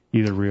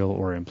 either real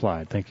or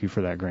implied. Thank you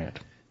for that, Grant.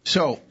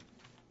 So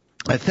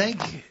I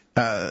think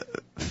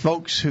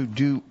folks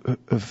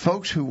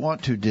who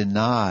want to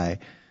deny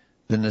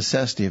the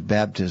necessity of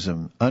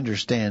baptism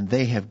understand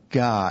they have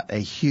got a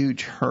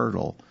huge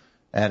hurdle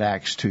at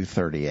Acts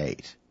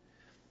 2:38,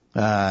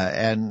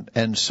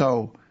 and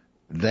so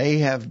they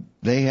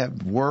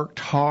have worked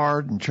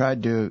hard and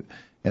tried to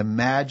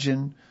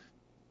imagine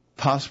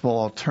possible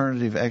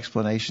alternative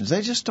explanations.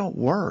 They just don't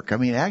work. I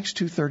mean, Acts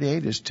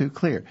 2:38 is too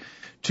clear.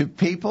 To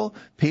people,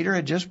 Peter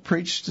had just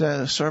preached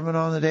a sermon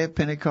on the day of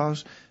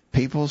Pentecost.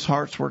 People's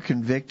hearts were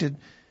convicted.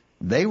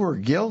 They were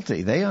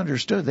guilty. They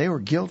understood they were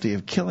guilty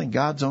of killing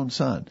God's own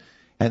Son.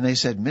 And they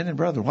said, men and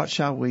brethren, what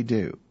shall we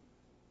do?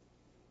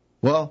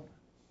 Well,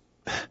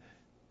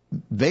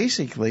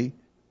 basically,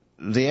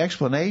 the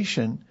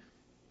explanation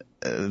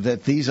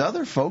that these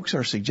other folks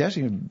are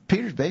suggesting,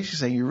 Peter's basically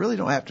saying you really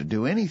don't have to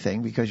do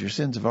anything because your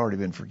sins have already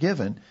been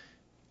forgiven.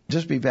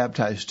 Just be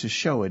baptized to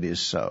show it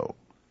is so.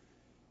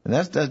 And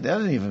that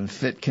doesn't even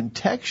fit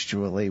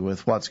contextually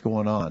with what's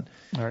going on.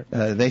 All right.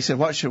 They said,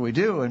 what should we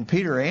do? And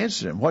Peter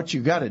answered them, what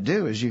you got to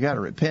do is you got to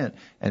repent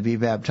and be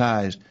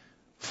baptized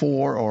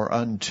for or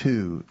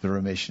unto the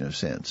remission of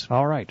sins.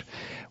 All right.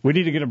 We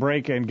need to get a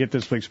break and get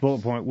this week's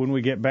bullet point. When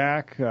we get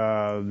back,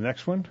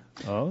 next one.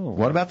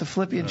 What about the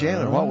Philippian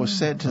jailer? What was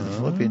said to the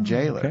Philippian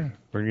jailer? Okay.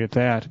 We're going to get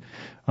that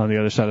on the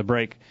other side of the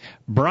break.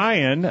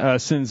 Brian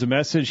sends a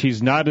message.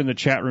 He's not in the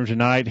chat room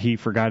tonight. He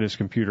forgot his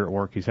computer at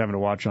work. He's having to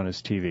watch on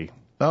his TV.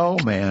 Oh,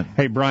 man.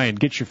 Hey, Brian,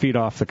 get your feet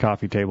off the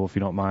coffee table if you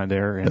don't mind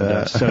there,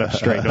 and sit up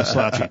straight. No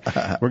slouching.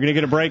 We're going to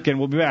get a break, and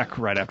we'll be back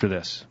right after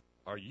this.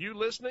 Are you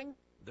listening?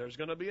 There's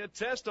going to be a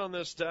test on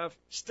this stuff.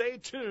 Stay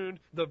tuned.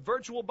 The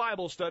virtual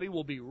Bible study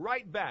will be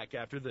right back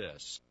after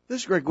this.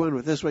 This is Greg Gwynn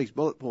with this week's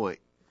bullet point.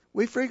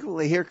 We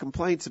frequently hear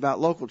complaints about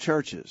local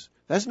churches.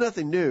 That's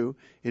nothing new.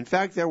 In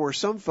fact, there were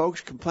some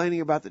folks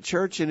complaining about the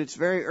church in its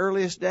very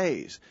earliest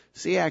days.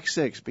 See Acts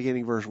 6,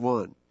 beginning verse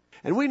 1.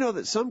 And we know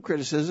that some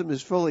criticism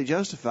is fully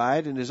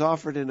justified and is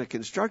offered in a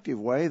constructive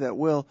way that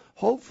will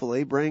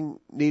hopefully bring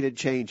needed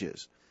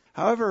changes.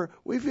 However,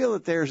 we feel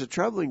that there is a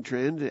troubling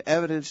trend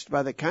evidenced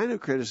by the kind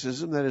of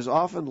criticism that is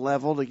often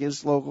leveled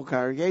against local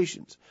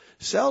congregations.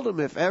 Seldom,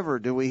 if ever,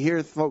 do we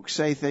hear folks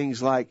say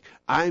things like,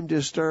 I'm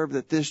disturbed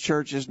that this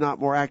church is not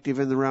more active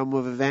in the realm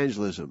of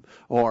evangelism,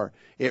 or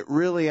it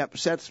really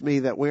upsets me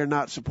that we're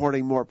not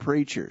supporting more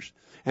preachers.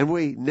 And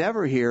we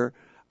never hear,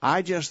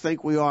 I just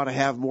think we ought to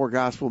have more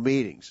gospel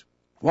meetings.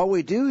 What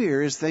we do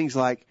hear is things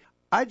like,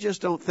 I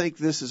just don't think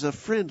this is a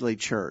friendly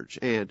church,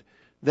 and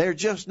there are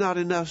just not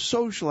enough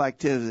social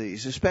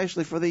activities,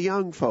 especially for the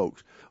young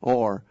folks,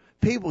 or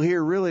people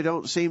here really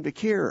don't seem to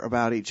care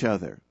about each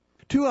other.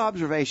 Two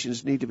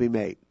observations need to be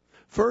made.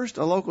 First,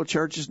 a local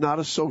church is not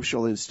a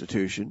social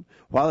institution.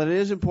 While it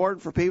is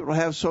important for people to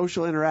have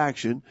social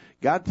interaction,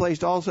 God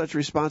placed all such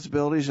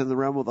responsibilities in the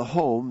realm of the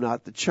home,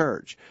 not the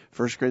church.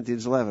 1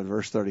 Corinthians 11,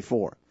 verse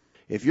 34.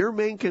 If your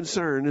main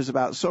concern is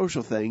about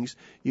social things,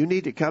 you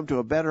need to come to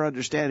a better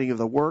understanding of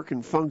the work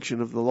and function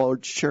of the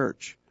Lord's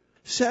church.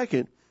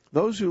 Second,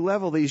 those who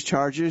level these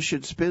charges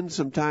should spend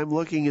some time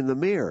looking in the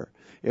mirror.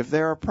 If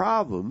there are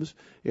problems,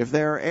 if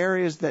there are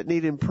areas that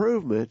need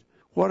improvement,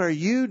 what are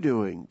you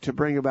doing to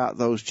bring about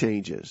those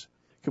changes?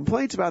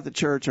 Complaints about the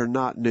church are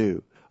not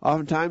new.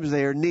 Oftentimes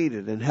they are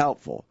needed and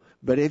helpful.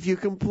 But if you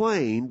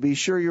complain, be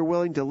sure you're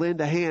willing to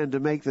lend a hand to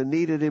make the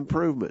needed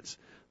improvements.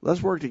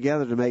 Let's work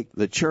together to make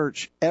the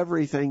church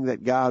everything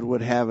that God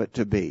would have it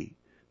to be.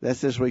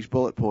 That's this week's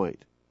bullet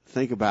point.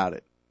 Think about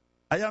it.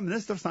 I am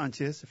Nestor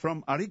Sanchez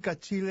from Arica,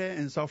 Chile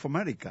in South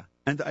America,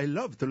 and I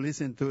love to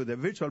listen to the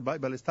virtual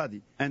Bible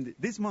study. And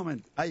this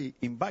moment, I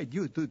invite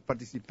you to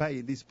participate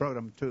in this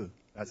program too.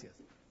 Gracias.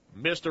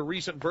 Missed a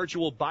recent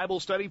virtual Bible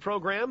study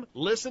program?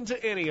 Listen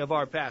to any of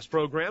our past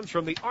programs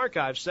from the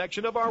archive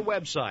section of our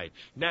website.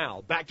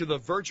 Now, back to the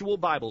virtual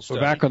Bible study.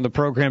 We're back on the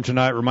program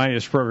tonight. Reminding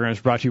us, this program is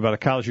brought to you by the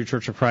College U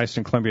Church of Christ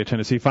in Columbia,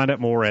 Tennessee. Find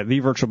out more at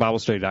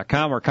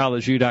thevirtualbiblestudy.com or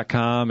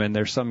collegeu.com, and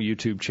there's some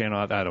YouTube channel.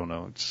 I don't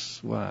know. Is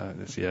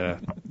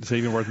it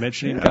even worth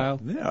mentioning, Kyle?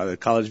 Yeah, the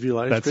College View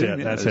live That's stream.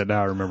 it. That's it.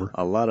 Now I remember.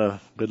 A lot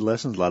of good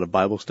lessons, a lot of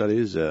Bible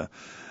studies. So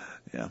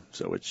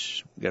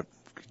which got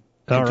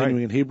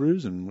continuing in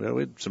Hebrews, and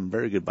we had some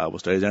very good Bible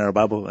studies.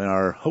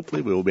 And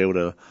hopefully we will be able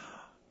to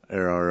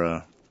air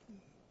our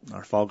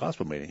fall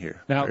gospel meeting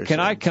here. Now, can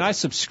I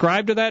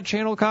subscribe to that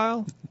channel,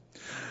 Kyle?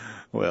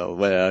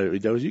 Well,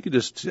 you can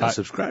just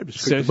subscribe.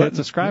 Just hit the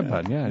subscribe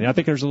button. Yeah, and I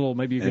think there's a little.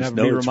 Maybe you can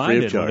be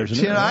reminded.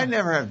 I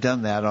never have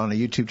done that on a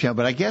YouTube channel,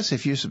 but I guess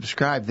if you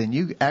subscribe, then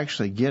you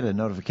actually get a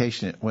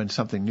notification when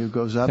something new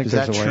goes up. Is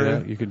that true?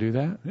 That you could do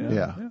that.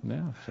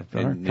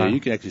 Yeah. You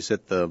can actually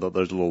set there's a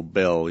little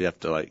bell. You have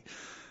to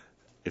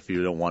if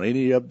you don't want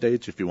any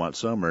updates, if you want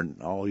some or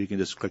all, you can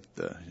just click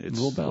the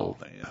little bell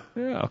thing.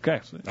 Yeah. Okay.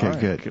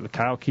 Okay. Good.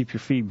 Kyle, keep your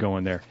feed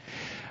going there.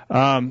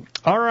 All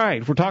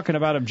right. We're talking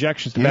about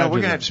objections to baptism. We're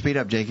going to have to speed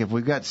up, Jacob.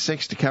 We've got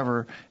 6 to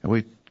cover, and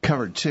we've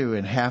covered 2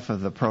 in half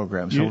of the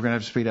program, so we're going to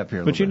have to speed up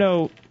here a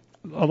little bit.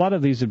 But a lot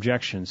of these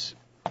objections,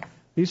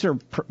 these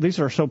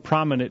are so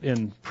prominent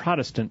in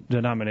Protestant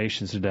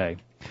denominations today.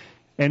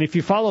 And if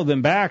you follow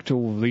them back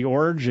to the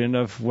origin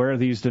of where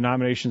these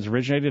denominations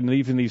originated and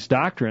even these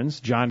doctrines,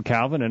 John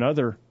Calvin and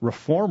other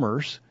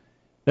reformers,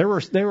 they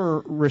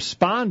were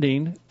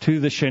responding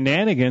to the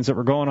shenanigans that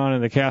were going on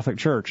in the Catholic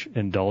Church.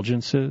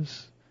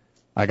 Indulgences.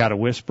 I got to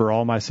whisper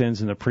all my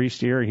sins in the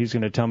priest's ear, and he's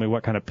going to tell me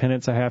what kind of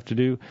penance I have to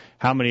do,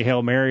 how many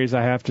Hail Marys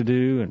I have to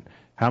do, and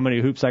how many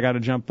hoops I got to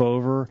jump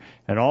over,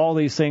 and all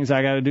these things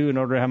I got to do in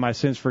order to have my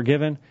sins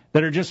forgiven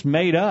that are just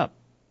made up,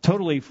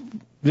 totally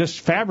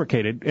just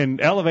fabricated, and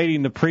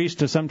elevating the priest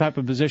to some type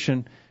of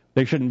position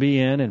they shouldn't be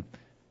in and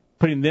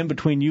putting them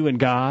between you and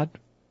God.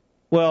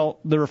 Well,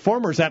 the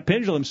reformers, that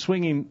pendulum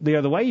swinging the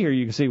other way here,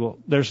 you can see, well,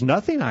 there's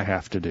nothing I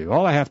have to do.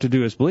 All I have to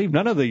do is believe.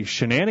 None of the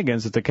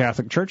shenanigans that the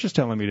Catholic Church is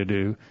telling me to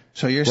do.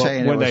 So you're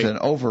saying it was an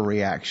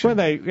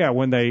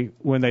overreaction.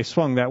 When they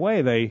swung that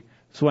way, they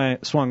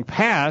swung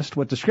past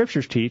what the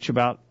Scriptures teach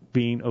about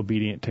being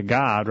obedient to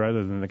God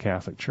rather than the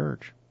Catholic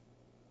Church.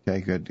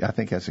 Okay, good. I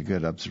think that's a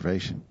good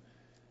observation.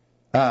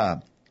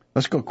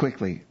 Let's go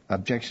quickly.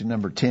 Objection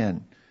number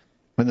 10.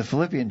 When the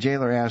Philippian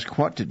jailer asked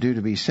what to do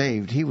to be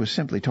saved, he was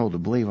simply told to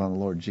believe on the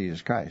Lord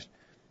Jesus Christ.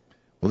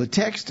 Well, the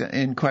text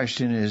in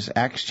question is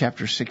Acts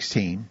chapter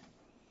 16.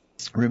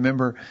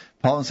 Remember,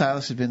 Paul and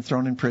Silas had been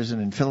thrown in prison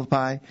in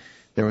Philippi.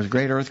 There was a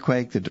great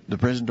earthquake. The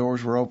prison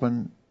doors were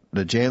open.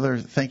 The jailer,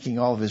 thinking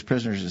all of his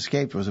prisoners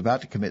escaped, was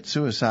about to commit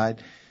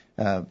suicide.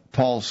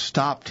 Paul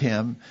stopped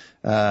him,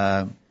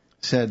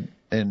 said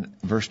in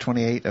verse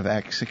 28 of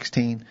Acts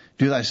 16,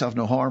 "Do thyself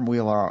no harm, we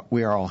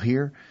are all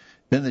here."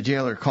 Then the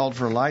jailer called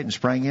for a light and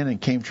sprang in and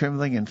came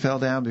trembling and fell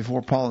down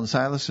before Paul and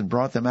Silas and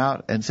brought them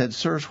out and said,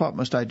 "Sirs, what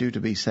must I do to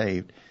be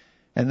saved?"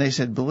 And they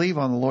said, "Believe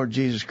on the Lord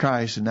Jesus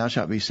Christ, and thou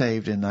shalt be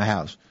saved in thy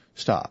house."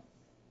 Stop.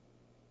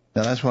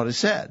 Now that's what it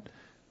said.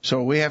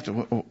 So we have to,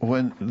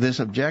 when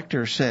this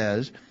objector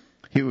says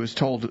he was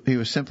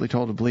simply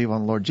told to believe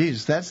on the Lord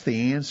Jesus, that's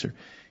the answer.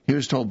 He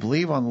was told,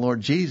 believe on the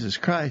Lord Jesus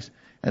Christ,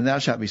 and thou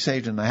shalt be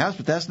saved in thy house,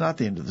 but that's not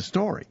the end of the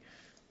story.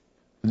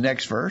 The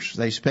next verse,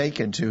 they spake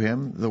unto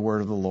him the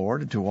word of the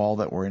Lord, and to all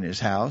that were in his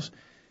house.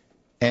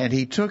 And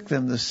he took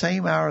them the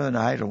same hour of the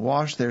night, and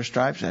washed their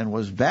stripes, and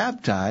was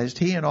baptized,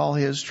 he and all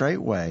his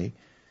straightway.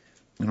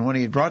 And when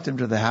he had brought them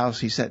to the house,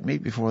 he set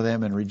meat before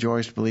them, and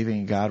rejoiced, believing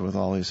in God with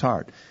all his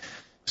heart.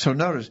 So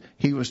notice,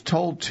 he was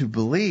told to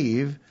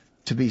believe,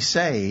 to be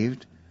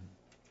saved.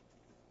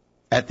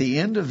 At the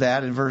end of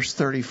that, in verse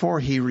 34,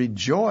 he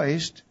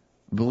rejoiced,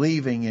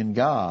 believing in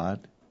God.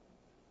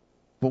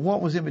 But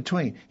what was in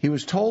between? He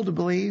was told to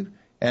believe,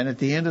 and at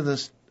the end of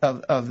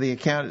the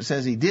account it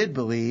says he did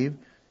believe.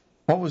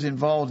 What was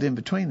involved in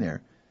between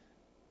there?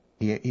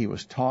 He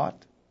was taught,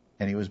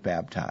 and he was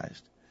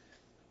baptized.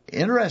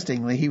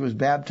 Interestingly, he was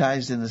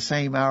baptized in the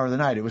same hour of the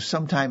night. It was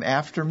sometime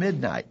after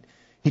midnight.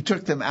 He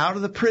took them out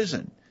of the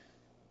prison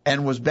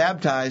and was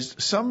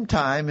baptized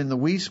sometime in the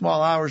wee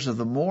small hours of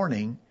the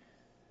morning.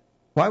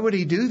 Why would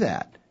he do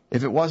that?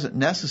 If it wasn't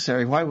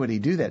necessary, why would he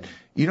do that?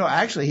 You know,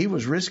 actually, he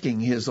was risking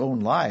his own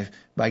life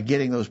by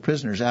getting those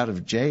prisoners out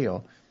of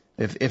jail.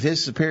 If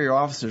his superior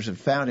officers had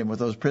found him with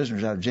those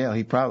prisoners out of jail,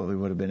 he probably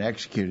would have been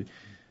executed.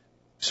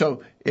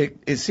 So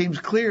it seems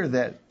clear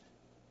that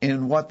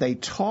in what they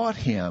taught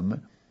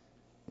him,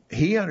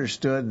 he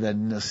understood the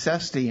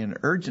necessity and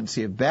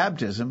urgency of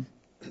baptism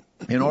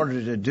in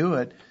order to do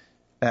it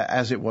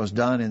as it was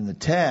done in the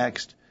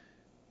text.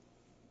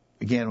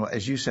 Again,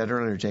 as you said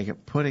earlier,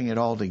 Jacob, putting it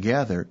all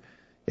together,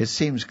 it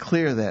seems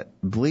clear that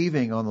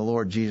believing on the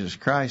Lord Jesus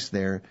Christ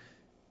there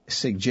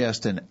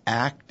suggests an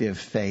active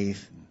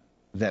faith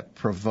that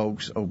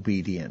provokes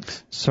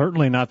obedience.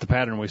 Certainly not the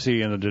pattern we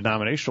see in the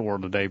denominational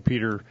world today.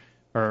 Peter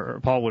or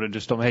Paul would have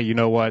just told me, hey, you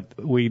know what?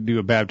 We do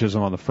a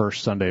baptism on the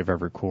first Sunday of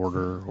every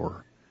quarter.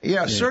 Or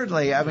yeah,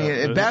 certainly. I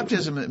mean,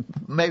 baptism,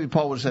 maybe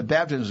Paul would have said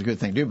baptism is a good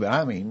thing to do, but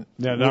I mean,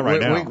 not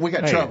right now. We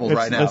got trouble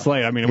right now. Let's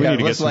lay. I mean, we need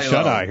to get some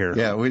shut-eye here.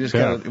 Yeah, we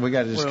got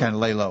to just kind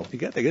of lay low. I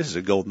think this is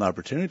a golden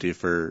opportunity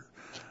for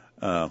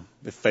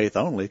faith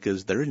only,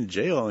 because they're in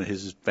jail and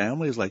his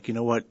family is like, you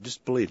know what,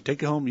 just believe.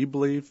 Take it home, you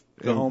believe,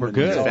 go home, and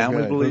his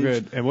family believes. We're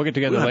good. And we'll get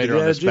together later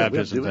on this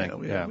baptism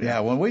thing.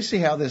 Yeah, when we see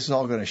how this is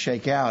all going to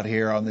shake out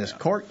here on this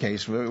court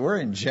case, we're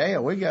in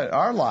jail. We got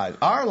our lives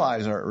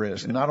are at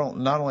risk, not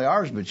only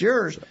ours but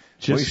yours.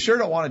 We sure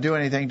don't want to do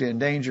anything to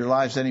endanger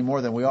lives any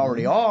more than we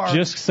already are.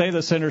 Just say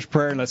the sinner's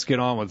prayer and let's get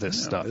on with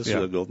this stuff. This is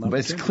a golden but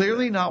it's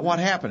clearly not what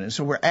happened. And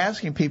so we're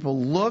asking people,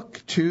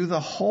 look to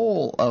the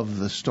whole of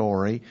the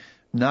story,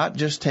 not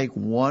just take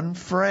one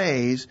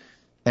phrase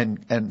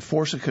and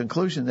force a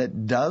conclusion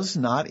that does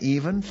not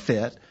even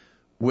fit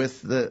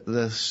with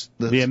the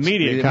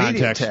immediate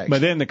context, text.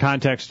 But then the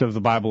context of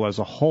the Bible as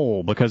a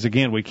whole, because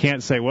again, we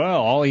can't say, well,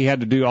 all he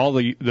had to do, all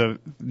the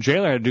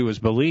jailer had to do was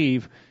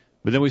believe.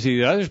 But then we see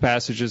the other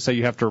passages say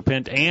you have to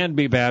repent and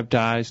be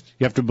baptized.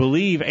 You have to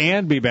believe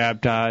and be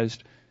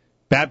baptized.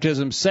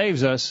 Baptism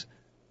saves us.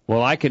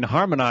 Well, I can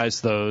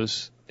harmonize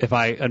those if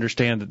I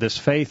understand that this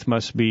faith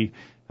must be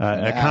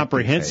a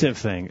comprehensive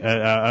thing,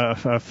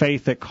 a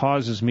faith that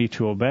causes me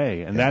to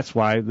obey. And that's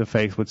why the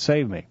faith would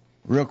save me.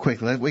 Real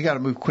quick, we got to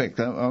move quick.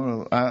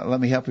 Let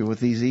me help you with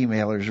these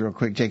emailers real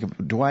quick, Jacob.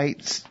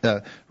 Dwight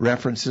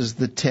references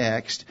the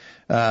text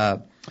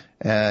in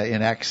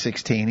Acts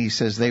 16. He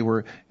says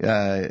verse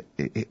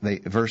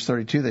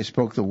 32, they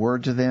spoke the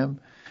word to them.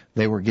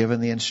 They were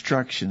given the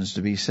instructions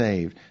to be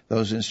saved.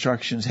 Those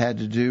instructions had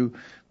to do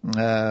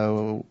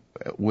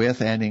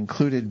with and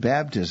included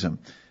baptism,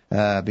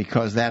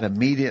 because that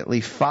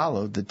immediately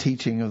followed the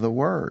teaching of the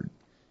word.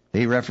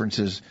 He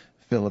references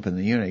Philip and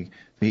the eunuch.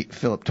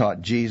 Philip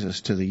taught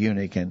Jesus to the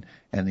eunuch, and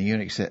the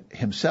eunuch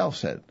himself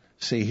said,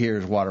 see,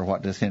 here's water,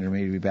 what doth hinder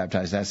me to be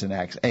baptized? That's in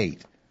Acts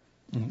 8.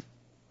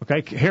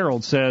 Okay,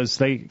 Harold says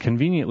they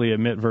conveniently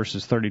omit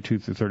verses 32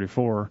 through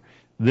 34.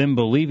 Them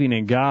believing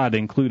in God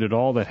included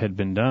all that had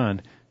been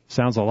done.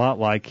 Sounds a lot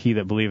like he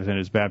that believeth and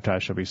is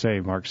baptized shall be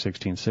saved, Mark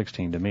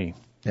 16:16 to me.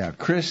 Yeah,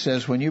 Chris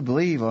says when you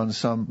believe on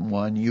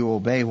someone, you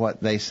obey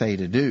what they say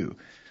to do.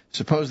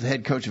 Suppose the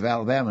head coach of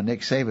Alabama,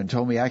 Nick Saban,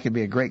 told me I could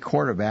be a great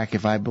quarterback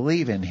if I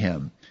believe in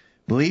him.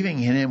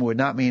 Believing in him would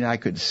not mean I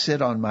could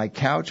sit on my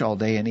couch all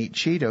day and eat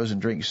Cheetos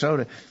and drink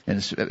soda and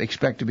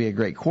expect to be a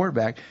great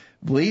quarterback.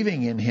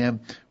 Believing in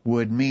him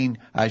would mean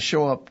I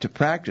show up to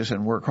practice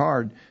and work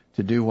hard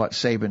to do what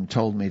Saban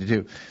told me to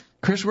do.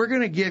 Chris, we're going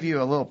to give you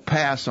a little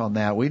pass on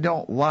that. We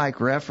don't like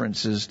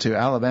references to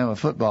Alabama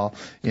football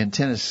in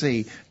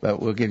Tennessee,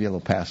 but we'll give you a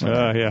little pass on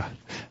that. Yeah,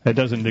 that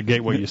doesn't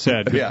negate what you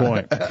said. Good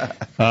point.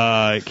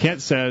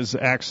 Kent says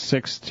Acts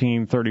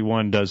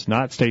 16:31 does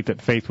not state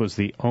that faith was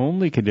the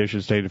only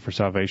condition stated for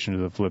salvation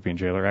to the Philippian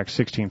jailer. Acts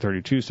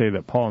 16:32 say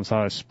that Paul and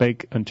Silas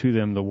spake unto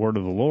them the word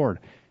of the Lord.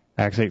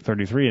 Acts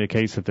 8:33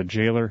 indicates that the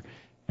jailer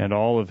and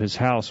all of his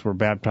house were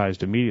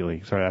baptized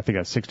immediately. Sorry, I think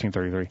that's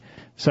 16:33.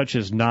 Such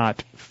is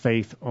not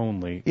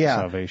faith-only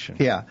salvation.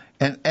 Yeah,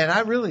 and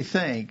I really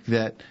think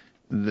that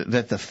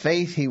the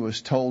faith he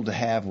was told to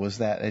have was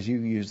that, as you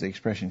use the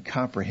expression,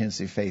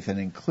 comprehensive faith, an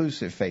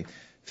inclusive faith,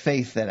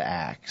 faith that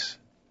acts.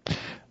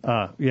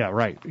 Yeah,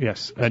 right.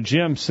 Yes.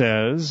 Jim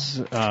says,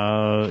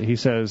 he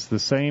says the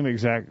same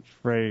exact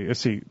phrase. Let's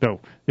see. No,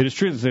 it is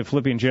true that the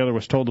Philippian jailer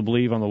was told to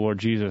believe on the Lord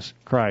Jesus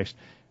Christ,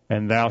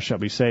 and thou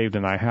shalt be saved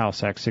in thy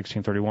house, Acts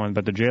 16:31.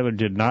 But the jailer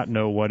did not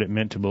know what it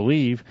meant to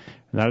believe,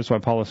 and that is why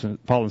Paul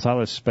and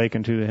Silas spake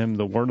unto him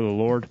the word of the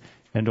Lord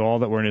and to all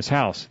that were in his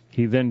house.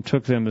 He then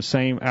took them the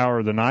same hour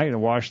of the night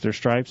and washed their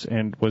stripes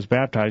and was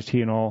baptized,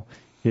 he and all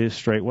his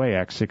straightway,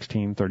 Acts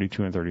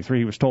 16:32 and 33.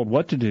 He was told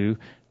what to do,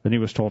 then he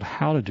was told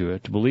how to do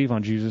it. To believe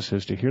on Jesus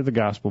is to hear the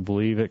gospel,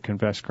 believe it,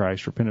 confess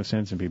Christ, repent of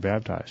sins, and be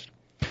baptized.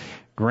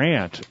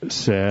 Grant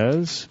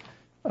says,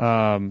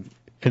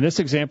 in this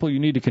example, you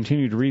need to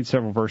continue to read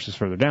several verses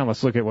further down.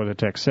 Let's look at what the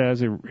text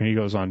says. And he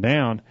goes on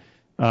down.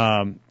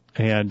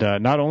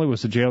 Not only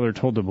was the jailer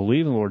told to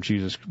believe in the Lord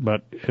Jesus,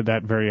 but at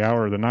that very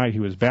hour of the night he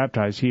was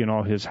baptized, he and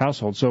all his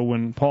household. So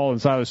when Paul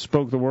and Silas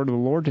spoke the word of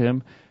the Lord to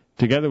him,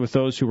 together with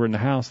those who were in the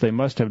house, they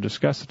must have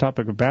discussed the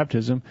topic of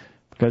baptism,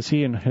 because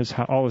he and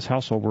all his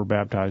household were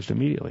baptized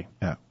immediately.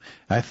 Yeah,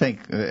 I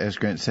think, as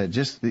Grant said,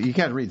 you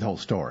got to read the whole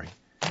story,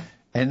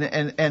 and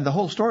the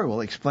whole story will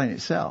explain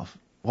itself.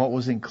 What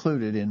was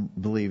included in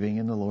believing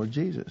in the Lord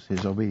Jesus,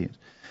 his obedience.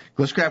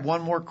 Let's grab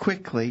one more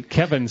quickly.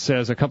 Kevin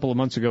says, a couple of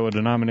months ago, a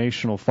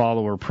denominational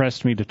follower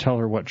pressed me to tell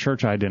her what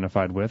church I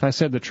identified with. I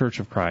said the Church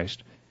of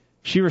Christ.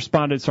 She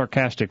responded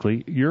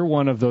sarcastically, you're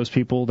one of those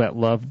people that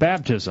love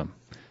baptism.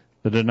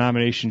 The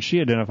denomination she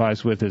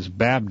identifies with is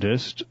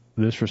Baptist.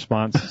 This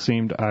response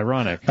seemed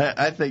ironic.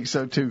 I think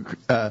so too,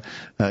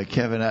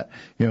 Kevin.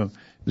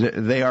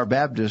 They are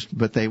Baptist,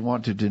 but they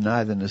want to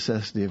deny the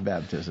necessity of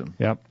baptism.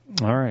 Yep.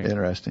 All right.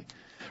 Interesting.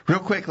 Real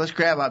quick, let's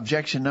grab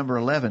objection number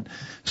 11.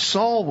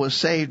 Saul was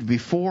saved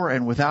before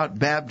and without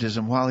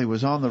baptism while he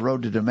was on the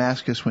road to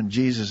Damascus when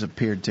Jesus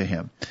appeared to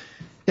him.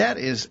 That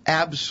is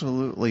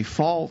absolutely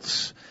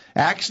false.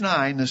 Acts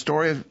 9, the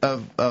story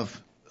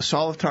of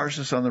Saul of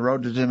Tarsus on the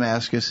road to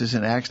Damascus is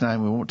in Acts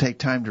 9. We won't take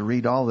time to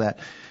read all that.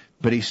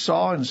 But he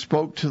saw and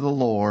spoke to the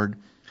Lord,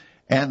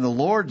 and the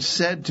Lord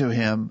said to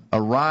him,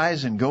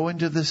 arise and go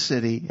into the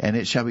city, and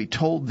it shall be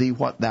told thee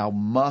what thou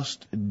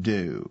must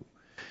do.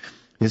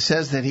 It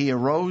says that he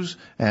arose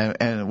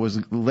and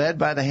was led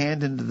by the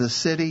hand into the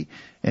city,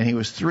 and he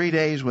was 3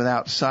 days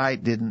without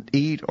sight, didn't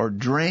eat or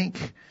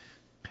drink.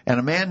 And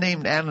a man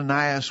named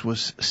Ananias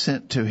was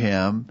sent to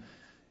him.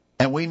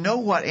 And we know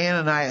what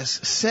Ananias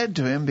said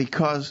to him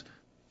because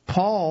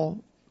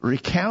Paul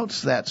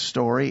recounts that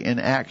story in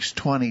Acts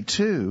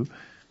 22.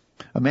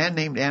 A man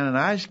named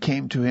Ananias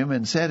came to him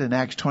and said in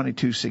Acts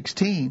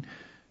 22:16,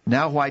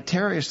 now why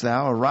tarriest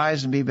thou?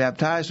 Arise and be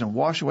baptized and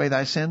wash away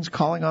thy sins,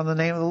 calling on the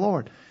name of the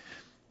Lord.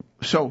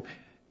 So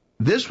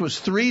this was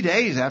 3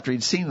 days after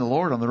he'd seen the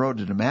Lord on the road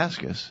to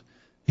Damascus.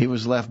 He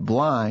was left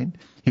blind.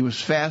 He was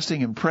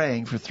fasting and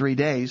praying for 3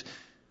 days.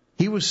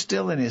 He was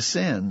still in his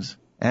sins.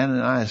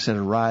 Ananias said,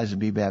 arise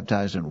and be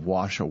baptized and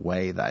wash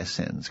away thy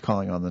sins,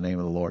 calling on the name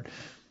of the Lord.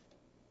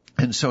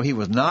 And so he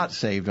was not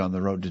saved on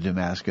the road to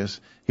Damascus.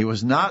 He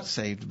was not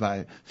saved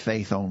by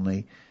faith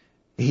only.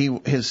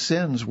 His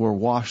sins were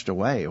washed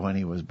away when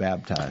he was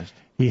baptized.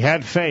 He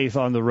had faith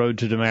on the road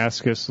to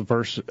Damascus,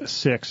 verse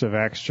 6 of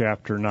Acts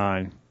chapter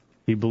 9.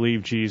 He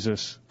believed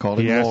Jesus. Called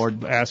him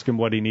Lord. Asked him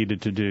what he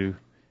needed to do.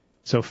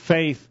 So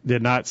faith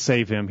did not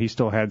save him. He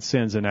still had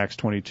sins in Acts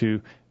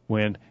 22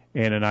 when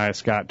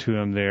Ananias got to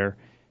him there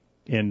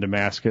in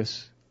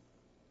Damascus.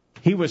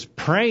 He was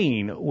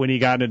praying when he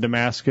got to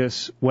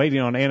Damascus,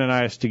 waiting on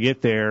Ananias to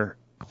get there.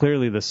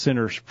 Clearly the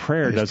sinner's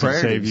prayer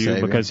doesn't save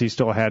you because he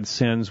still had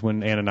sins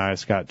when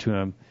Ananias got to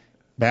him.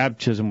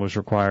 Baptism was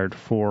required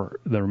for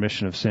the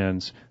remission of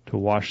sins, to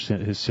wash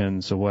his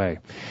sins away.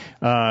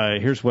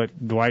 Here's what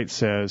Dwight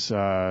says.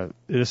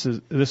 This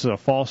is a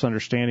false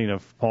understanding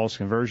of Paul's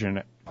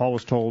conversion. Paul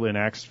was told in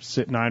Acts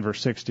 9,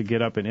 verse 6, to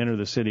get up and enter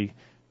the city.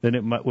 Then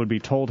it would be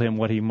told him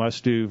what he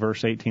must do.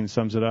 Verse 18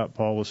 sums it up.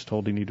 Paul was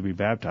told he needed to be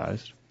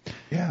baptized.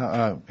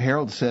 Yeah,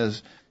 Harold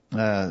says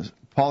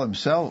Paul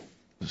himself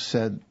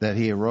said that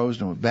he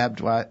arose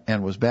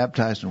and was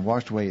baptized and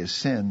washed away his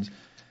sins,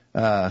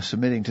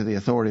 submitting to the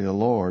authority of the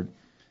Lord.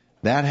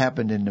 That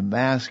happened in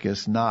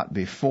Damascus, not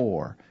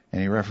before.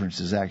 and he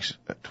references Acts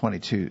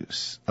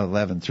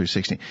 22:11 through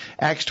 16.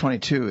 Acts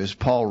 22 is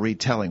Paul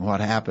retelling what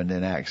happened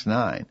in Acts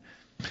 9.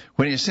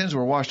 When his sins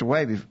were washed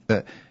away,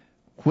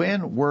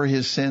 when were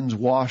his sins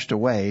washed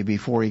away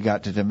before he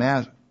got to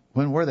Damascus?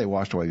 When were they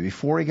washed away?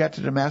 Before he got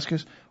to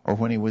Damascus or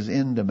when he was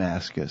in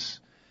Damascus?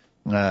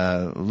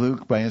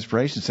 Luke, by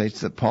inspiration,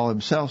 states that Paul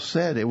himself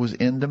said it was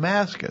in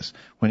Damascus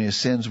when his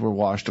sins were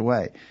washed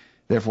away.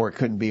 Therefore, it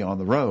couldn't be on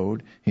the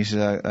road. He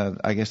said,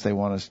 I guess they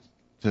want us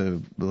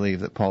to believe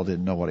that Paul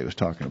didn't know what he was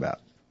talking about.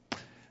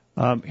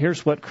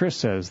 Here's what Chris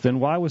says. Then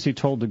why was he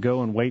told to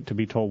go and wait to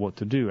be told what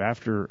to do?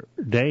 After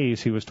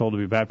days, he was told to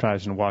be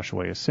baptized and wash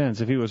away his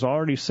sins. If he was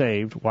already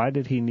saved, why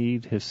did he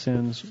need his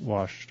sins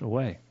washed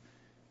away?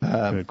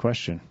 Good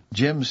question.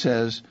 Jim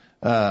says,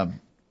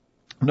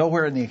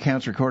 nowhere in the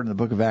accounts recorded in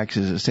the book of Acts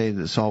is it stated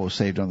that Saul was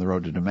saved on the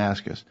road to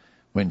Damascus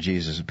when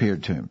Jesus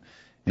appeared to him.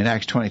 In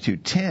Acts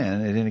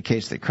 22:10, it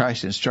indicates that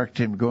Christ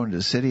instructed him to go into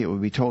the city. It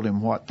would be told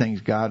him what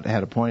things God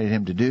had appointed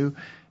him to do.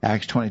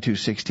 Acts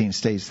 22:16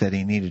 states that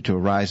he needed to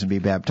arise and be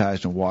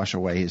baptized and wash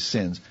away his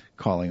sins,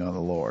 calling on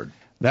the Lord.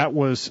 That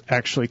was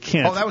actually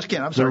Kent. Oh, that was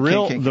Kent. I'm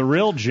sorry. The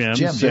real Jim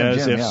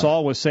says if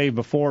Saul was saved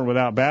before and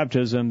without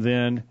baptism,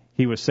 then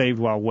he was saved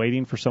while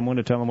waiting for someone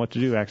to tell him what to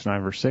do, Acts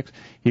 9, verse 6.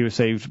 He was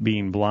saved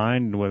being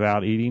blind and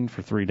without eating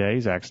for 3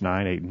 days, Acts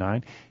 9, 8, and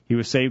 9. He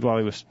was saved while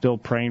he was still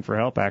praying for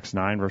help, Acts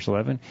 9, verse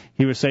 11.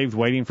 He was saved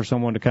waiting for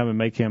someone to come and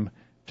make him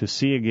to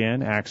see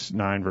again, Acts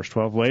 9, verse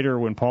 12. Later,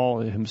 when Paul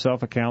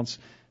himself accounts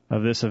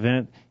of this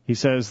event, he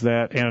says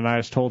that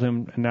Ananias told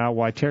him, now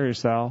why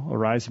tarriest thou?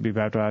 Arise and be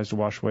baptized to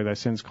wash away thy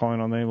sins,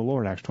 calling on the name of the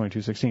Lord, Acts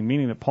 22:16,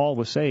 meaning that Paul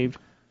was saved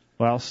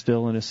while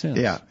still in his sins.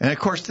 Yeah, and of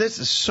course this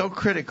is so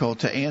critical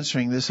to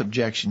answering this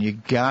objection. You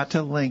got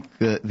to link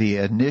the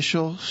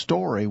initial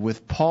story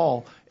with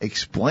Paul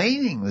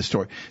explaining the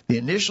story. The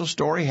initial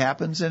story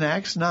happens in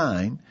Acts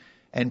 9,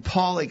 and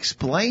Paul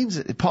explains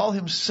it. Paul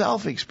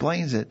himself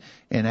explains it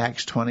in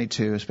Acts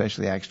 22,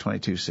 especially Acts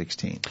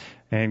 22:16.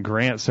 And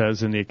Grant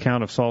says in the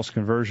account of Saul's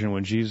conversion,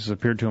 when Jesus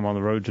appeared to him on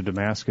the road to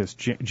Damascus,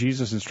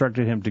 Jesus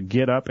instructed him to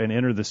get up and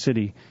enter the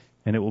city,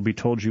 and it will be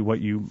told you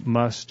what you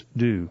must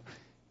do.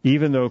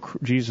 Even though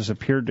Jesus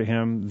appeared to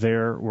him,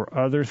 there were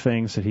other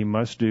things that he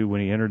must do when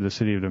he entered the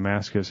city of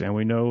Damascus. And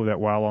we know that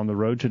while on the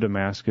road to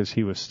Damascus,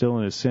 he was still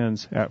in his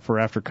sins. For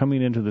after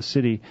coming into the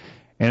city,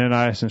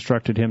 Ananias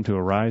instructed him to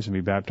arise and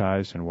be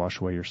baptized and wash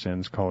away your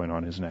sins, calling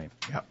on his name.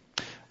 Yep.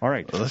 All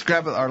right. Well, let's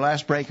grab our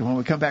last break, and when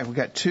we come back, we've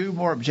got 2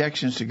 more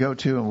objections to go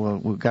to,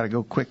 and we've got to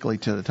go quickly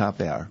to the top of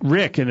the hour.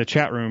 Rick in the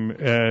chat room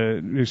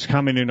is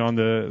commenting on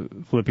the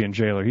Philippian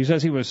jailer. He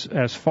says he was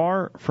as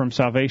far from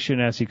salvation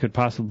as he could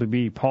possibly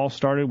be. Paul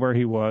started where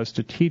he was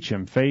to teach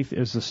him. Faith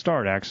is the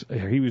start.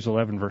 Hebrews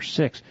 11, verse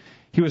 6.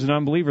 He was an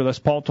unbeliever, thus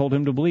Paul told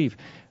him to believe.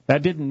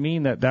 That didn't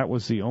mean that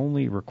was the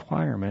only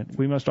requirement.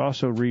 We must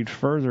also read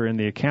further in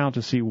the account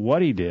to see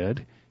what he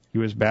did. He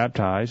was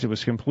baptized.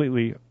 It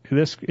completely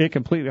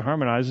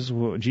harmonizes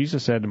with what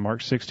Jesus said in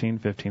Mark 16,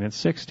 15, and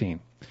 16.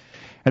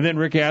 And then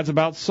Rick adds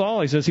about Saul.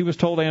 He says he was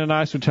told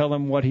Ananias to tell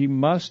him what he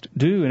must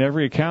do. In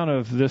every account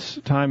of this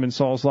time in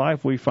Saul's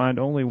life, we find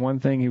only one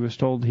thing he was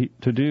told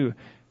to do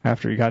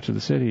after he got to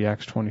the city,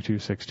 Acts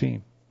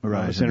 22:16.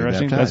 Right. It's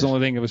interesting. That's the only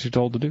thing he was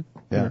told to do.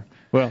 Yeah.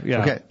 Well,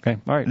 yeah. Okay.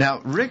 All right. Now,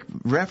 Rick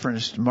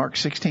referenced Mark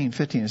 16,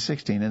 15, and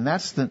 16, and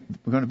that's going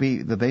to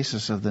be the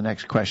basis of the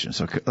next question.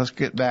 So let's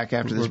get back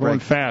after this break. We're going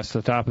fast to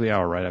the top of the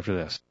hour right after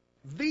this.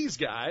 These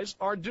guys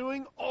are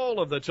doing all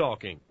of the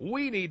talking.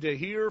 We need to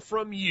hear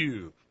from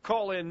you.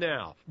 Call in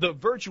now. The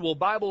virtual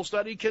Bible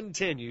study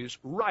continues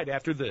right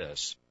after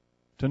this.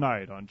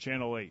 Tonight on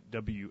Channel 8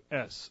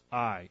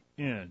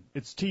 WSIN,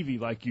 it's TV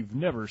like you've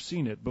never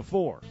seen it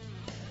before.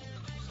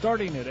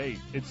 Starting at 8,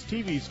 it's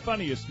TV's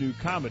funniest new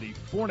comedy,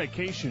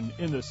 Fornication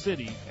in the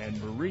City, and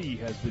Marie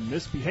has been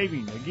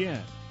misbehaving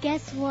again.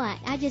 Guess what?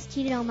 I just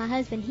cheated on my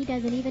husband. He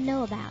doesn't even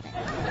know about it.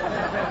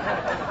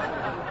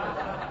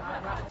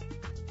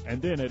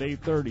 And then at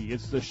 8:30,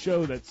 it's the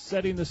show that's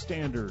setting the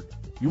standard.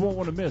 You won't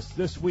want to miss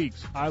this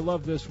week's I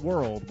Love This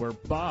World, where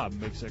Bob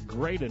makes a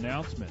great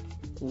announcement.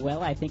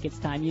 Well, I think it's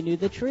time you knew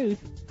the truth.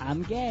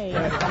 I'm gay.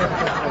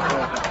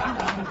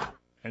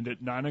 And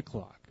at 9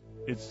 o'clock,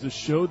 it's the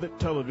show that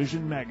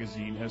Television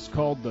Magazine has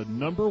called the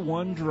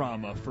 #1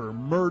 drama for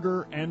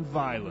murder and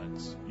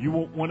violence. You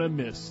won't want to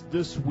miss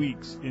this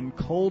week's In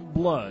Cold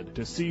Blood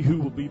to see who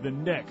will be the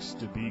next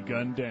to be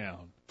gunned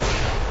down.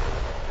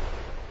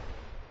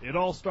 It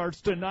all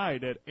starts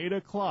tonight at 8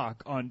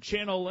 o'clock on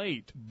Channel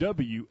 8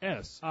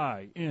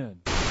 WSIN.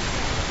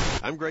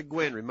 I'm Greg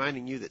Gwynn,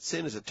 reminding you that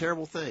sin is a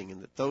terrible thing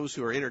and that those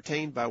who are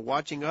entertained by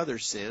watching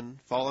others sin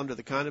fall under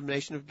the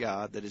condemnation of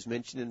God that is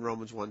mentioned in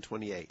Romans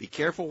 1:28. Be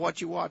careful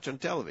what you watch on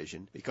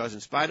television, because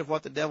in spite of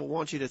what the devil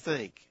wants you to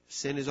think,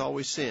 sin is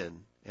always sin,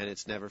 and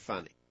it's never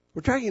funny.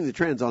 We're tracking the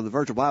trends on the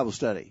Virtual Bible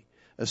Study.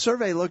 A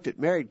survey looked at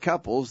married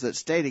couples that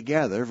stay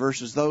together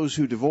versus those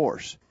who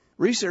divorce.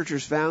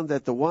 Researchers found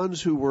that the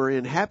ones who were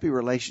in happy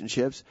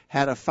relationships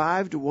had a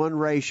 5-to-1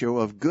 ratio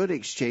of good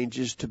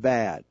exchanges to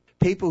bad.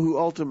 People who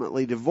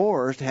ultimately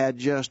divorced had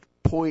just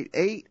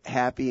 0.8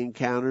 happy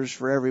encounters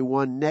for every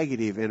one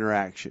negative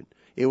interaction.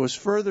 It was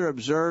further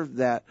observed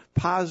that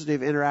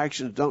positive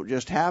interactions don't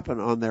just happen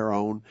on their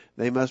own,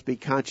 they must be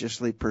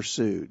consciously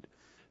pursued.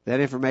 That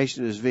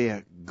information is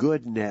via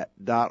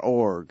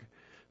goodnet.org.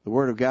 The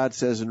Word of God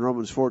says in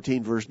Romans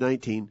 14, verse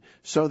 19,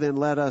 "So then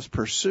let us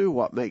pursue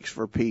what makes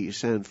for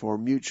peace and for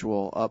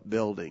mutual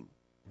upbuilding."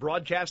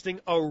 Broadcasting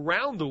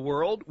around the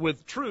world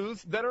with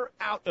truths that are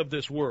out of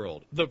this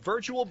world. The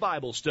Virtual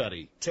Bible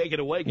Study. Take it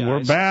away, guys.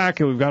 We're back,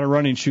 and we've got our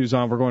running shoes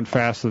on. We're going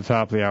fast to the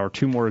top of the hour.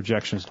 2 more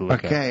objections to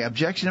look at. Okay,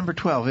 objection number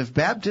 12. If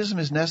baptism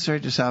is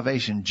necessary to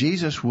salvation,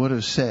 Jesus would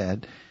have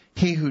said,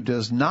 "He who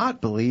does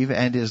not believe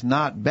and is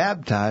not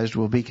baptized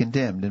will be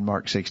condemned," in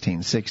Mark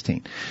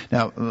 16:16.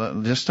 Now,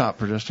 just stop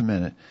for just a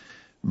minute.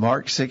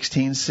 Mark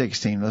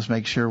 16:16. Let's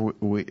make sure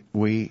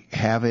we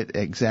have it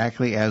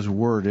exactly as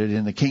worded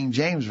in the King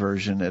James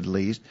Version, at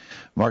least.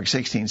 Mark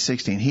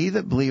 16:16. "He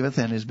that believeth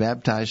and is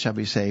baptized shall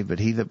be saved, but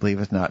he that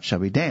believeth not shall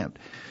be damned."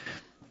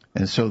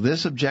 And so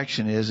this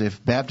objection is,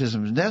 if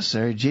baptism is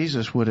necessary,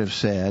 Jesus would have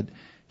said,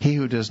 "He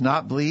who does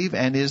not believe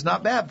and is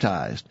not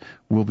baptized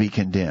will be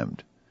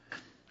condemned."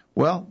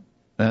 Well,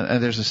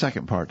 and there's a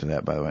second part to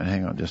that, by the way.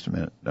 Hang on just a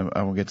minute.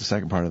 I will get the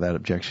second part of that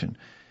objection.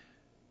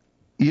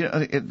 You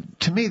know,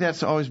 to me,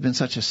 that's always been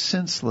such a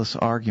senseless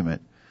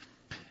argument.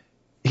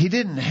 He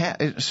didn't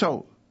have,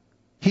 so,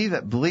 "He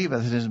that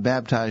believeth and is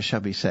baptized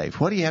shall be saved."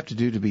 What do you have to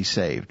do to be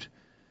saved?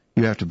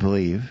 You have to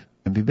believe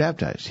and be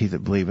baptized. "He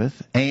that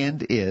believeth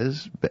and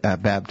is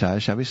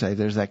baptized shall be saved."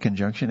 There's that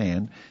conjunction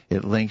 "and."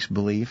 It links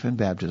belief and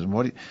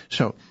baptism.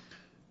 So,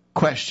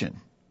 question,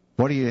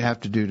 what do you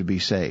have to do to be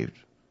saved?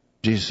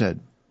 Jesus said,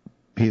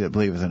 "He that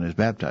believeth and is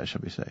baptized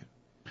shall be saved."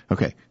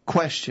 Okay,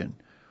 question,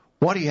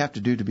 what do you have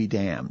to do to be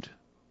damned?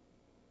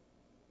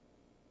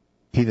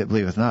 "He that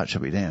believeth not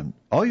shall be damned."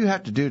 All you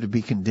have to do to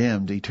be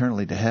condemned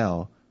eternally to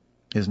hell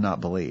is not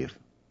believe.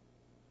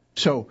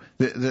 So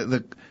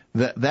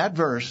that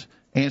verse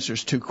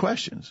answers 2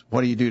 questions.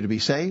 What do you do to be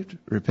saved?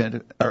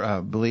 Repent,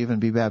 or believe and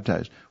be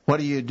baptized.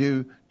 What do you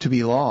do to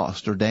be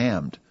lost or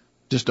damned?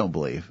 Just don't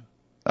believe.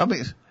 I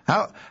mean,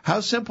 how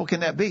simple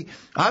can that be?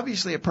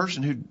 Obviously, a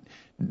person who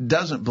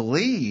doesn't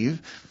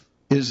believe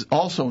is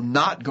also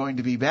not going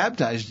to be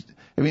baptized.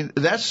 I mean,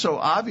 that's so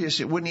obvious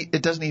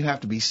it doesn't even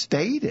have to be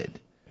stated.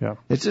 Yeah.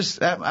 It's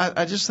just,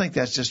 I just think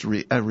that's just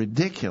a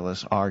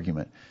ridiculous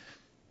argument.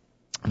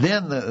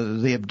 Then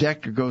the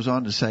objector goes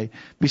on to say,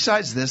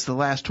 besides this, the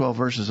last 12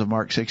 verses of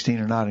Mark 16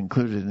 are not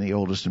included in the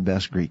oldest and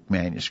best Greek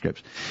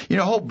manuscripts. You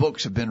know, whole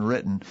books have been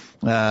written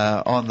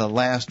on the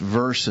last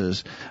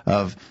verses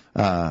of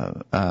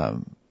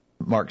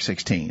Mark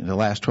 16, the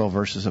last 12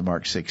 verses of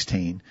Mark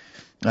 16.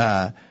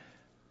 I'm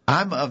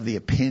of the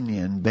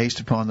opinion,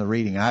 based upon the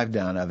reading I've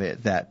done of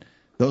it, that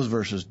those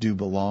verses do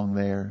belong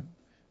there.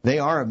 They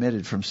are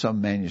omitted from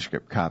some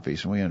manuscript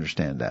copies, and we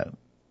understand that.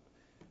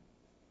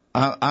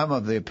 I'm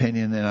of the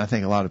opinion, and I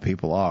think a lot of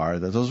people are,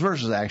 that those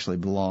verses actually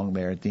belong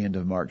there at the end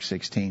of Mark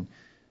 16.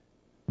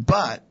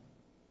 But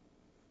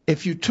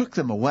if you took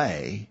them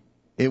away,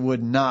 it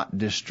would not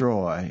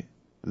destroy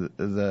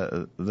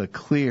the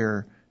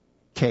clear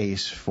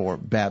case for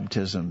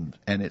baptism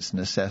and its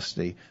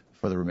necessity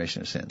for the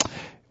remission of sins.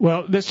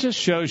 Well, this just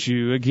shows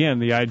you, again,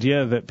 the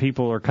idea that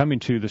people are coming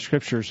to the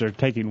Scriptures, they're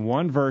taking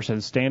one verse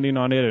and standing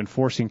on it and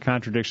forcing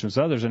contradictions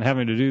to others and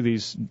having to do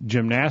these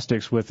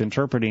gymnastics with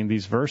interpreting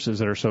these verses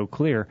that are so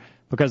clear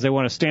because they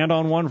want to stand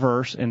on one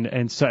verse and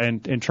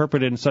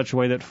interpret it in such a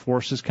way that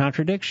forces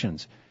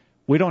contradictions.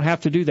 We don't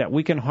have to do that.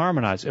 We can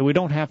harmonize, and we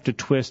don't have to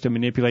twist and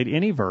manipulate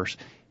any verse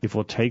if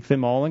we'll take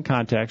them all in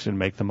context and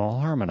make them all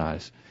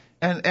harmonize.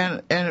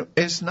 And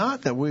it's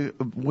not that we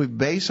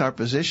base our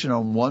position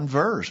on one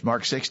verse,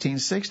 Mark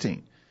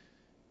 16:16.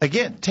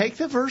 Again, take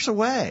the verse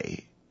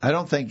away.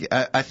 I think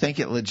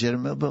it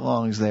legitimately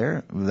belongs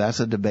there.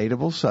 That's a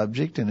debatable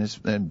subject,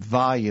 and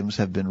volumes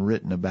have been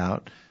written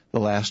about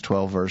the last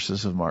 12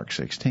 verses of Mark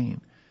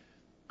 16.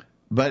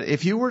 But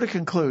if you were to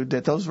conclude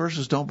that those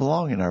verses don't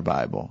belong in our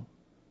Bible,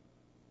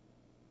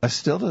 that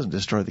still doesn't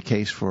destroy the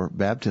case for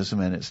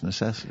baptism and its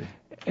necessity.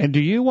 And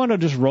do you want to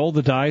just roll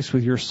the dice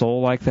with your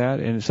soul like that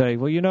and say,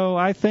 well, you know,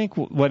 I think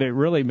what it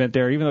really meant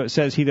there, even though it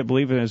says he that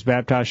believeth and is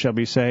baptized shall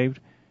be saved,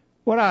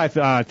 I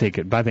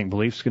think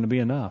belief's going to be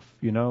enough.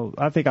 You know,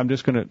 I think I'm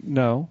just going to,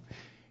 no.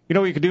 You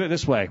know, you could do it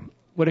this way.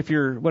 What if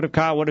you're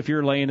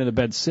laying in the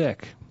bed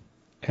sick?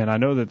 And I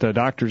know that the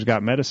doctor's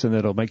got medicine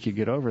that'll make you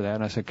get over that.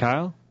 And I said,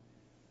 Kyle,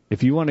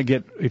 if you want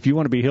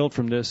to be healed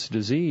from this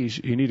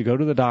disease, you need to go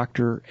to the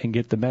doctor and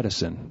get the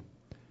medicine.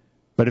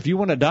 But if you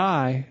want to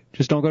die,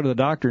 just don't go to the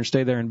doctor and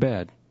stay there in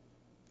bed.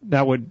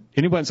 Now, would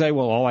anyone say,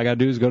 well, all I got to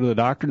do is go to the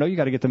doctor? No, you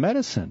got to get the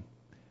medicine.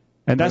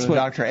 And that's go to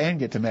the doctor and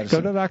get the medicine.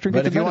 Go to the doctor and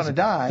get the medicine. But if you want to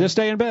die, just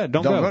stay in bed.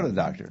 Don't go to the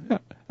doctor. Yeah.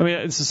 I mean,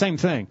 it's the same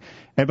thing.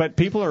 But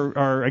people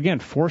are, again,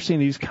 forcing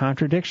these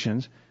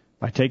contradictions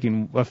by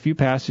taking a few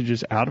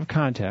passages out of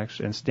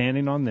context and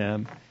standing on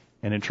them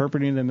and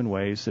interpreting them in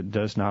ways that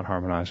does not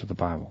harmonize with the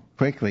Bible.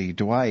 Quickly,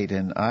 Dwight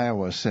in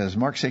Iowa says,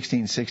 Mark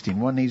 16:16,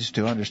 one needs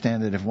to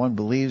understand that if one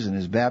believes and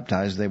is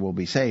baptized, they will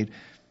be saved.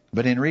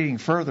 But in reading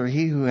further,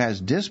 he who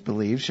has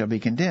disbelieved shall be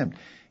condemned.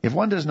 If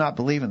one does not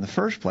believe in the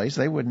first place,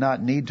 they would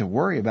not need to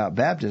worry about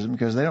baptism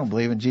because they don't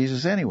believe in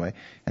Jesus anyway,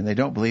 and they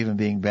don't believe in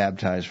being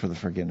baptized for the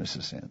forgiveness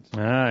of sins.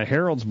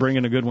 Harold's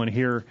bringing a good one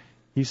here.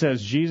 He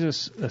says,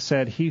 Jesus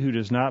said, he who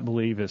does not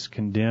believe is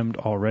condemned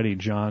already,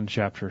 John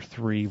chapter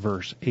 3,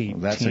 verse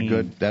 18. Well,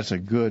 that's a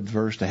good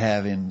verse to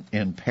have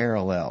in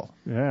parallel.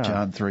 Yeah.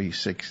 John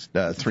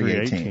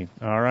 3:18.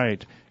 All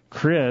right.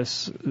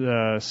 Chris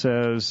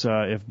says,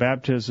 if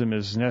baptism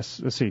is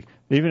necessary, let's see,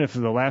 even if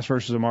the last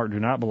verses of Mark do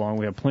not belong,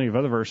 we have plenty of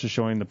other verses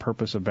showing the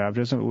purpose of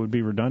baptism. It would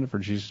be redundant for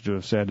Jesus to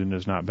have said and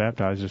is not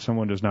baptized. If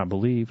someone does not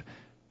believe,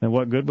 then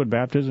what good would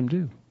baptism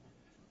do?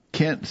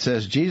 Kent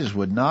says Jesus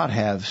would not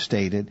have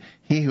stated,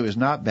 he who is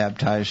not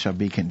baptized shall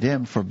be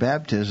condemned, for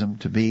baptism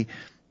to be,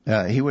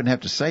 he wouldn't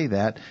have to say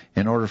that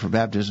in order for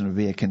baptism to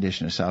be a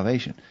condition of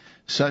salvation.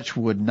 Such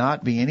would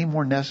not be any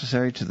more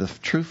necessary to the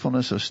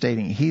truthfulness of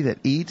stating, he that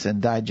eats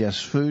and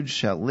digests food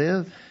shall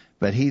live,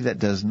 but he that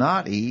does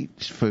not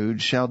eat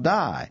food shall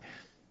die.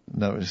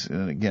 Notice,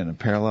 again, a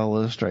parallel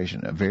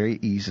illustration, very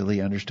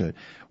easily understood.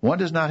 One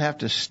does not have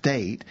to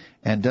state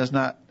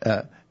that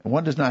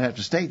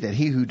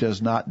he who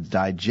does not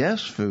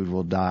digest food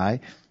will die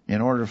in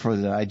order for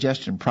the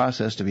digestion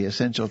process to be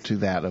essential to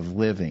that of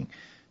living.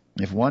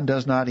 If one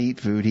does not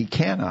eat food, he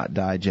cannot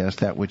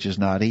digest that which is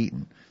not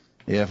eaten.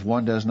 If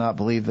one does not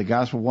believe the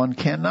gospel, one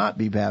cannot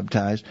be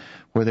baptized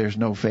where there's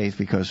no faith,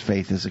 because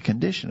faith is a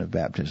condition of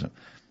baptism.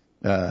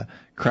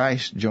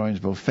 Christ joins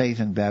both faith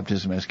and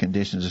baptism as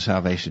conditions of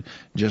salvation,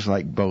 just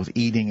like both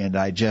eating and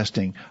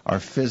digesting are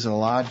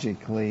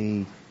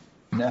physiologically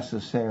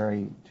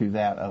necessary to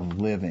that of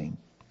living.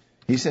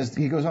 He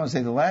goes on to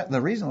say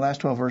the reason the last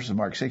 12 verses of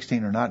Mark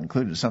 16 are not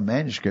included in some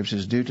manuscripts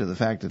is due to the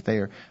fact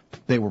that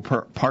they were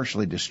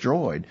partially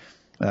destroyed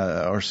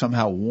or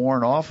somehow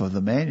worn off of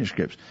the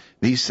manuscripts.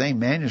 These same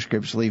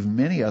manuscripts leave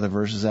many other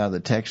verses out of the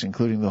text,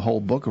 including the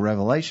whole book of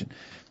Revelation.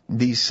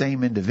 These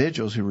same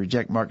individuals who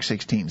reject Mark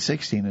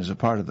 16:16 as a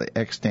part of the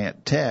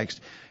extant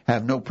text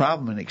have no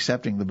problem in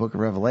accepting the book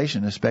of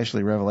Revelation,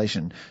 especially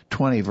Revelation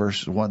 20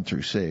 verses 1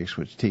 through 6,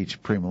 which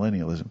teach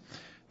premillennialism.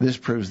 This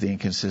proves the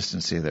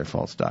inconsistency of their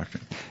false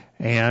doctrine.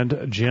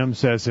 And Jim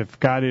says if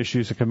God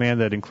issues a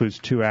command that includes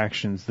two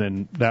actions,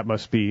 then that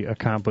must be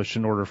accomplished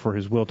in order for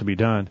his will to be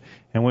done.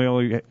 And we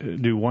only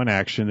do one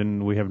action,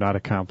 then we have not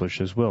accomplished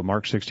his will.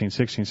 Mark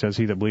 16:16 says,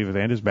 he that believeth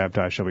and is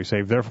baptized shall be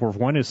saved. Therefore, if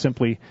one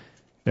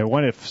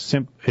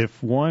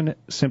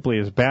simply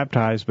is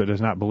baptized but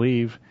does not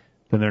believe,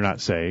 then they're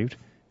not saved.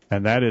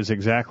 And that is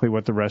exactly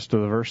what the rest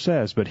of the verse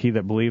says. But he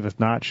that believeth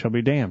not shall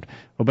be damned.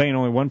 Obeying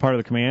only one part of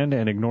the command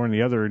and ignoring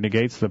the other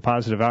negates the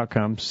positive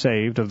outcome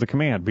saved of the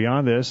command.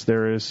 Beyond this,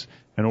 there is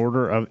an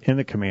order in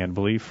the command.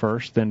 Belief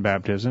first, then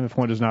baptism. If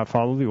one does not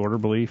follow the order,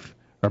 belief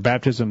or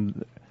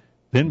baptism,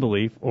 then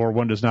belief, or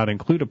one does not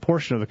include a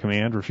portion of the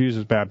command,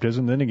 refuses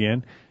baptism, then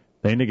again,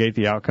 they negate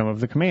the outcome of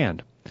the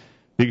command.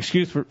 The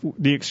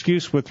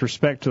excuse with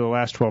respect to the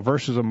last 12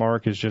 verses of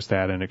Mark is just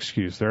that, an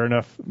excuse. There are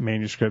enough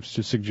manuscripts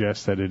to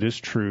suggest that it is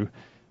true.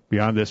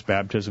 Beyond this,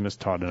 baptism is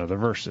taught in other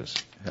verses.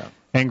 Yeah.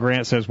 And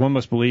Grant says one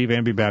must believe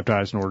and be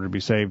baptized in order to be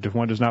saved. If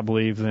one does not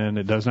believe, then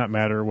it does not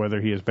matter whether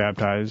he is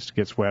baptized,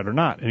 gets wet or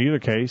not. In either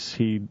case,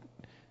 he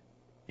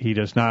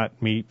does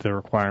not meet the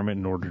requirement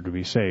in order to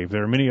be saved.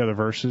 There are many other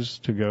verses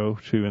to go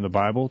to in the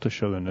Bible to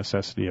show the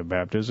necessity of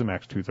baptism.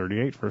 Acts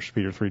 2:38, 1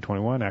 Peter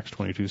 3:21, Acts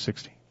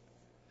 22:16.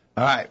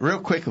 All right, real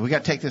quickly, we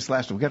got to take this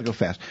last one. We got to go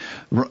fast.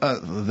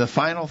 The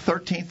final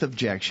 13th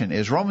objection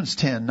is Romans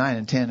 10:9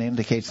 and 10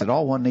 indicates that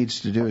all one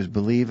needs to do is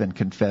believe and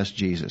confess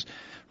Jesus.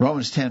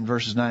 Romans 10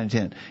 verses 9 and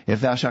 10.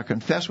 If thou shalt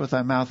confess with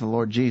thy mouth the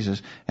Lord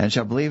Jesus, and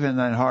shalt believe in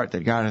thine heart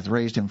that God hath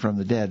raised him from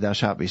the dead, thou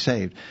shalt be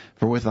saved.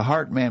 For with the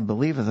heart man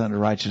believeth unto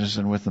righteousness,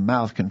 and with the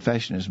mouth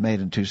confession is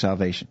made unto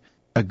salvation.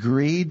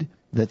 Agreed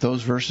that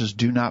those verses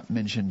do not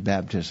mention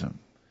baptism.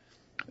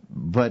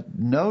 But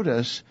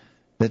notice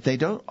that they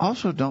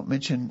don't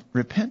mention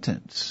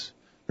repentance.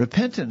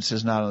 Repentance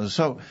is not.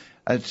 So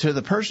to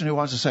the person who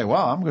wants to say,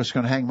 well, I'm just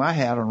going to hang my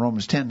hat on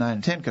Romans 10:9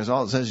 and 10 because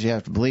all it says is you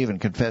have to believe and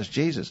confess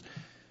Jesus.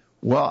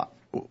 Well,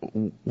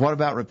 what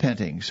about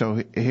repenting?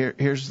 So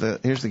here's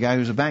the guy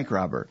who's a bank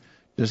robber.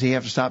 Does he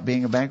have to stop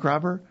being a bank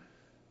robber?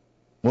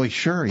 Well,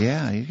 sure,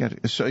 yeah.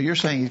 So you're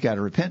saying he's got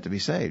to repent to be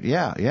saved?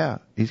 Yeah.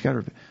 He's got to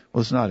repent.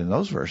 Well, it's not in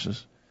those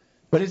verses.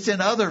 But it's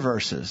in other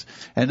verses.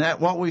 And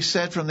that what we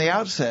said from the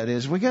outset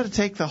is we got to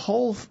take the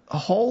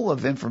whole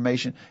of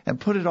information and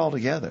put it all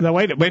together. Now,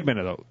 wait a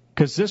minute, though,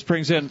 because this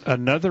brings in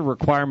another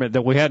requirement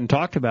that we hadn't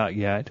talked about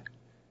yet,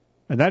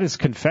 and that is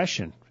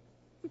confession.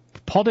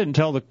 Paul didn't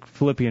tell the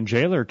Philippian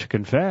jailer to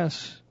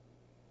confess.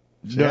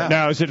 Yeah.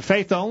 Now, is it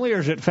faith only or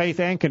is it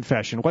faith and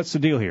confession? What's the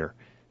deal here?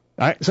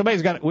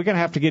 We're going to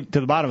have to get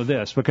to the bottom of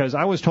this, because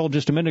I was told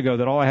just a minute ago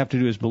that all I have to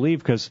do is believe,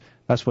 because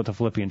that's what the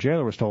Philippian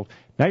jailer was told.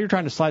 Now you're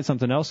trying to slide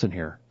something else in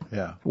here.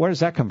 Yeah. Where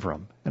does that come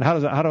from? And how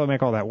do I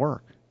make all that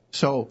work?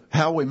 So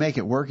how we make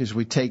it work is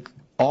we take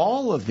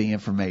all of the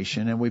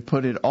information and we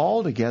put it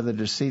all together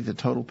to see the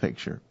total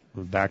picture.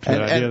 Back to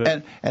the idea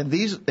that... And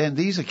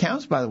these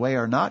accounts, by the way,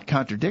 are not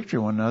contradictory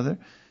one another.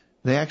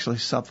 They actually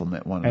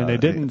supplement one another.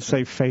 And they didn't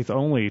say faith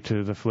only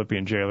to the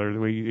Philippian jailer.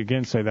 We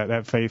again say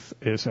that faith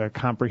is a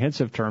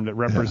comprehensive term that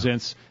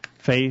represents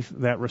faith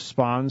that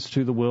responds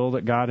to the will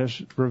that God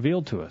has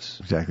revealed to us.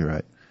 Exactly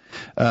right.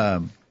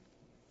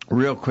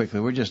 Real quickly,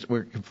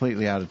 we're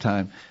completely out of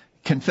time.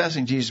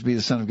 Confessing Jesus to be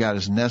the Son of God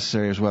is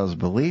necessary as well as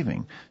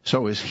believing.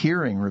 So is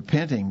hearing,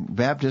 repenting,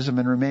 baptism,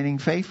 and remaining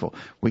faithful.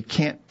 We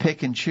can't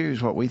pick and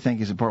choose what we think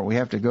is important. We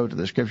have to go to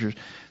the Scriptures,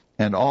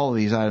 and all of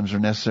these items are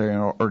necessary in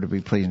order to be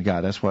pleasing to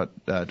God. That's what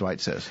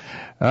Dwight says.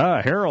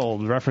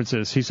 Harold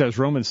references, he says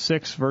Romans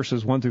 6,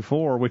 verses 1 through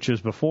 4, which is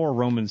before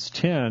Romans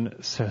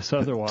 10 says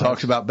otherwise.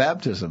 Talks about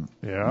baptism.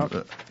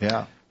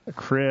 Yeah.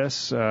 Chris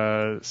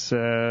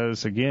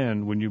says,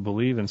 again, when you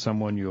believe in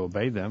someone, you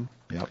obey them.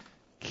 Yep.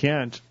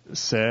 Kent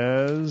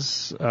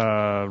says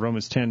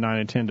Romans 10, 9,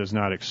 and 10 does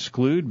not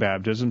exclude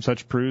baptism.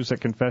 Such proves that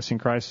confessing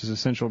Christ is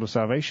essential to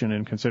salvation.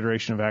 In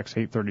consideration of Acts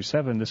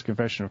 8:37, this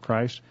confession of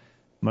Christ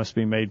must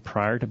be made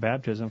prior to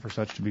baptism for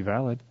such to be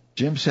valid.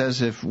 Jim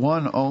says if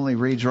one only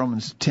reads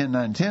Romans 10,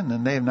 9, 10,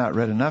 then they have not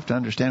read enough to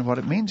understand what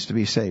it means to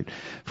be saved.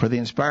 For the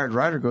inspired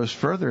writer goes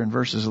further in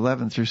verses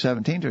 11 through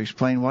 17 to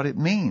explain what it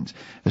means,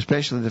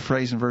 especially the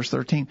phrase in verse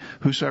 13,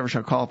 whosoever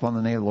shall call upon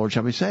the name of the Lord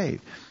shall be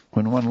saved.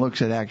 When one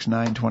looks at Acts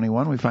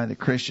 9:21, we find that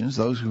Christians,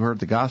 those who heard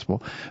the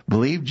gospel,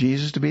 believed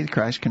Jesus to be the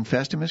Christ,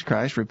 confessed him as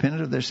Christ,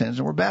 repented of their sins,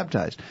 and were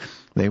baptized.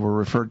 They were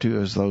referred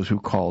to as those who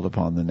called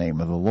upon the name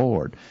of the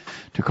Lord.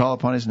 To call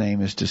upon his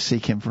name is to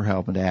seek him for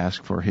help and to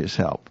ask for his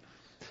help.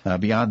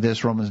 Beyond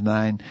this,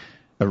 the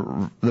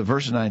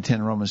verses 9 and 10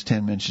 in Romans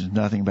 10 mentions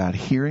nothing about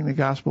hearing the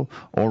gospel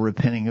or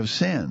repenting of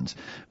sins.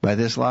 By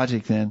this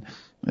logic, then,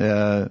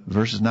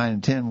 verses 9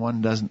 and 10,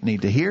 one doesn't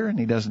need to hear and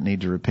he doesn't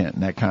need to repent,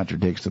 and that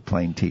contradicts the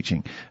plain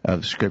teaching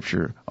of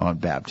Scripture on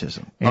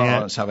baptism,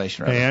 on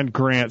salvation. Rather. And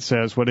Grant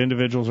says what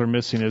individuals are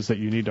missing is that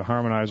you need to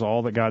harmonize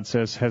all that God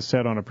has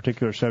said on a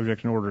particular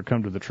subject in order to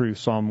come to the truth.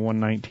 Psalm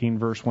 119,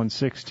 verse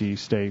 160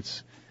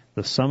 states,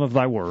 "The sum of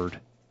thy word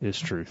is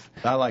truth."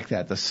 I like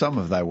that. The sum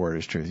of thy word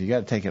is truth. You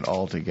got to take it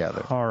all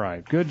together. All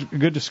right.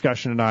 Good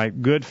discussion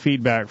tonight. Good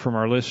feedback from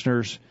our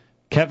listeners.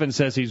 Kevin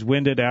says he's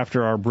winded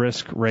after our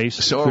brisk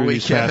race through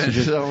these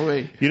passages. So are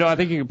we. You know, I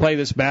think you can play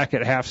this back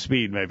at half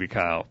speed, maybe,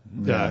 Kyle.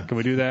 Can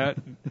we do that?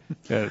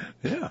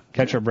 Yeah.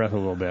 Catch our breath a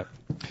little bit.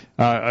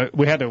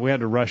 We had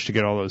to rush to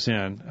get all those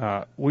in.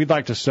 We'd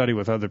like to study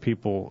with other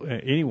people,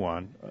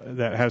 anyone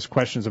that has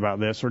questions about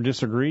this or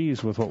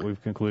disagrees with what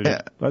we've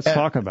concluded. Let's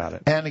talk about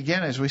it. And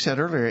again, as we said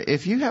earlier,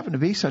 if you happen to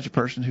be such a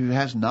person who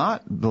has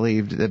not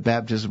believed that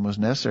baptism was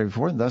necessary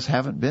before and thus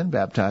haven't been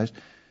baptized,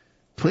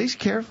 please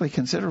carefully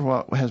consider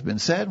what has been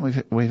said.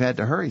 We've had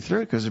to hurry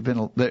through it because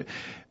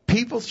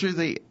people through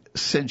the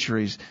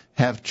centuries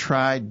have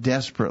tried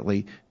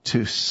desperately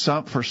to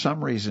for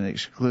some reason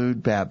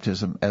exclude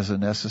baptism as a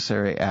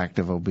necessary act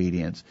of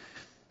obedience.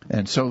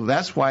 And so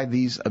that's why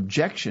these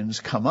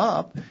objections come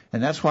up,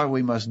 and that's why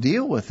we must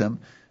deal with them.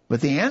 But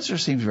the answer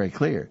seems very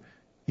clear.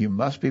 You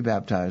must be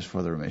baptized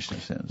for the remission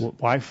of sins.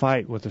 Why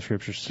fight what the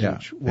Scriptures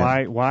teach?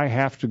 Yeah. Why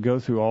have to go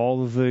through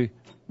all of the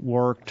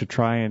work to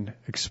try and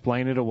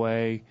explain it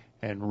away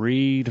and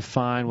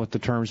redefine what the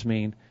terms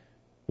mean?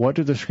 What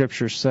do the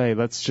Scriptures say?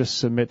 Let's just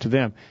submit to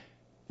them.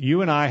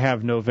 You and I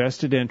have no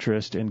vested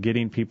interest in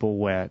getting people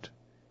wet.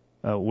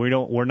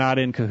 We're not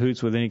in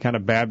cahoots with any kind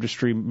of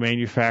baptistry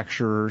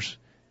manufacturers.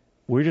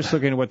 We're just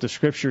looking at what the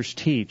Scriptures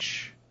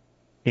teach,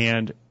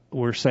 and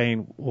we're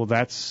saying, well,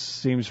 that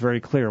seems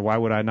very clear. Why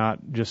would I not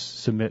just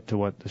submit to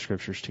what the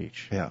Scriptures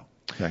teach? Yeah,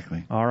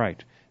 exactly. All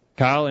right.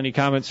 Kyle, any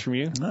comments from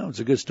you? No, it's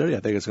a good study. I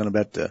think it's going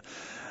to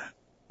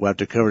we'll have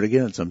to cover it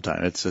again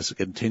sometime. It's just a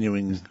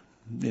continuing,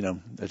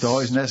 it's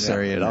always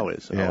necessary. Yeah,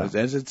 always. And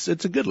it's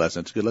a good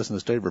lesson. It's a good lesson to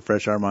study,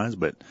 refresh our minds,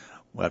 but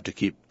we'll have to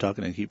keep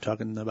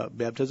talking about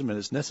baptism, and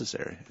it's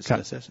necessary. It's a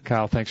necessity.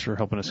 Kyle, thanks for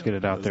helping us get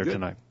it out there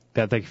tonight.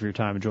 Dad, thank you for your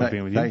time. Enjoyed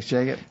being with you. Thanks,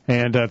 Jacob.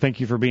 And thank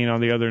you for being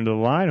on the other end of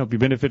the line. Hope you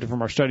benefited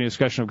from our study and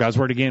discussion of God's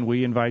Word. Again,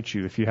 we invite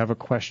you, if you have a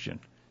question,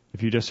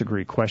 if you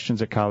disagree,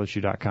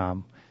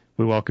 questions@collegeview.com.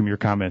 We welcome your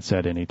comments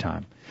at any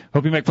time.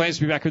 Hope you make plans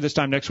to be back here this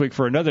time next week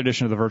for another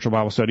edition of the Virtual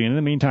Bible Study. And in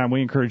the meantime,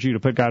 we encourage you to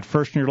put God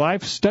first in your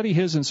life, study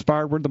His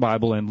inspired Word, the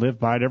Bible, and live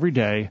by it every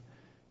day.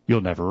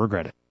 You'll never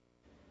regret it.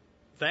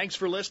 Thanks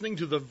for listening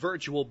to the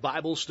Virtual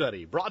Bible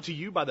Study, brought to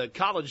you by the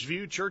College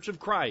View Church of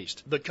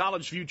Christ. The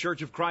College View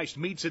Church of Christ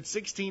meets at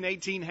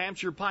 1618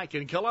 Hampshire Pike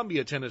in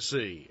Columbia,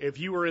 Tennessee. If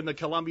you are in the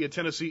Columbia,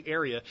 Tennessee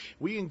area,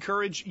 we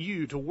encourage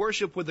you to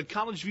worship with the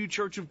College View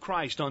Church of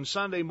Christ on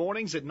Sunday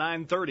mornings at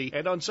 9:30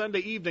 and on Sunday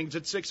evenings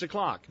at 6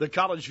 o'clock. The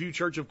College View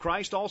Church of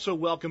Christ also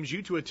welcomes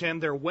you to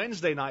attend their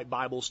Wednesday night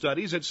Bible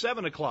studies at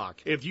 7 o'clock.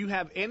 If you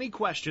have any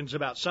questions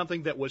about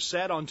something that was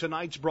said on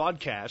tonight's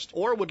broadcast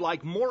or would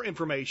like more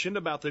information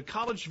about the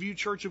College College View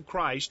Church of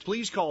Christ,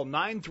 please call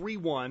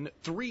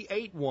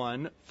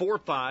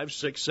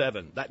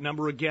 931-381-4567. That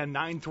number again,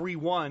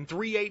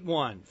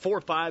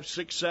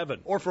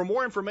 931-381-4567. Or for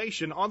more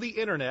information on the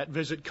internet,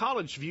 visit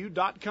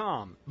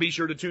collegeview.com. Be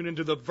sure to tune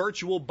into the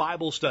virtual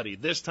Bible study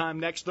this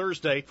time next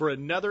Thursday for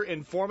another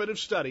informative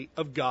study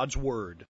of God's Word.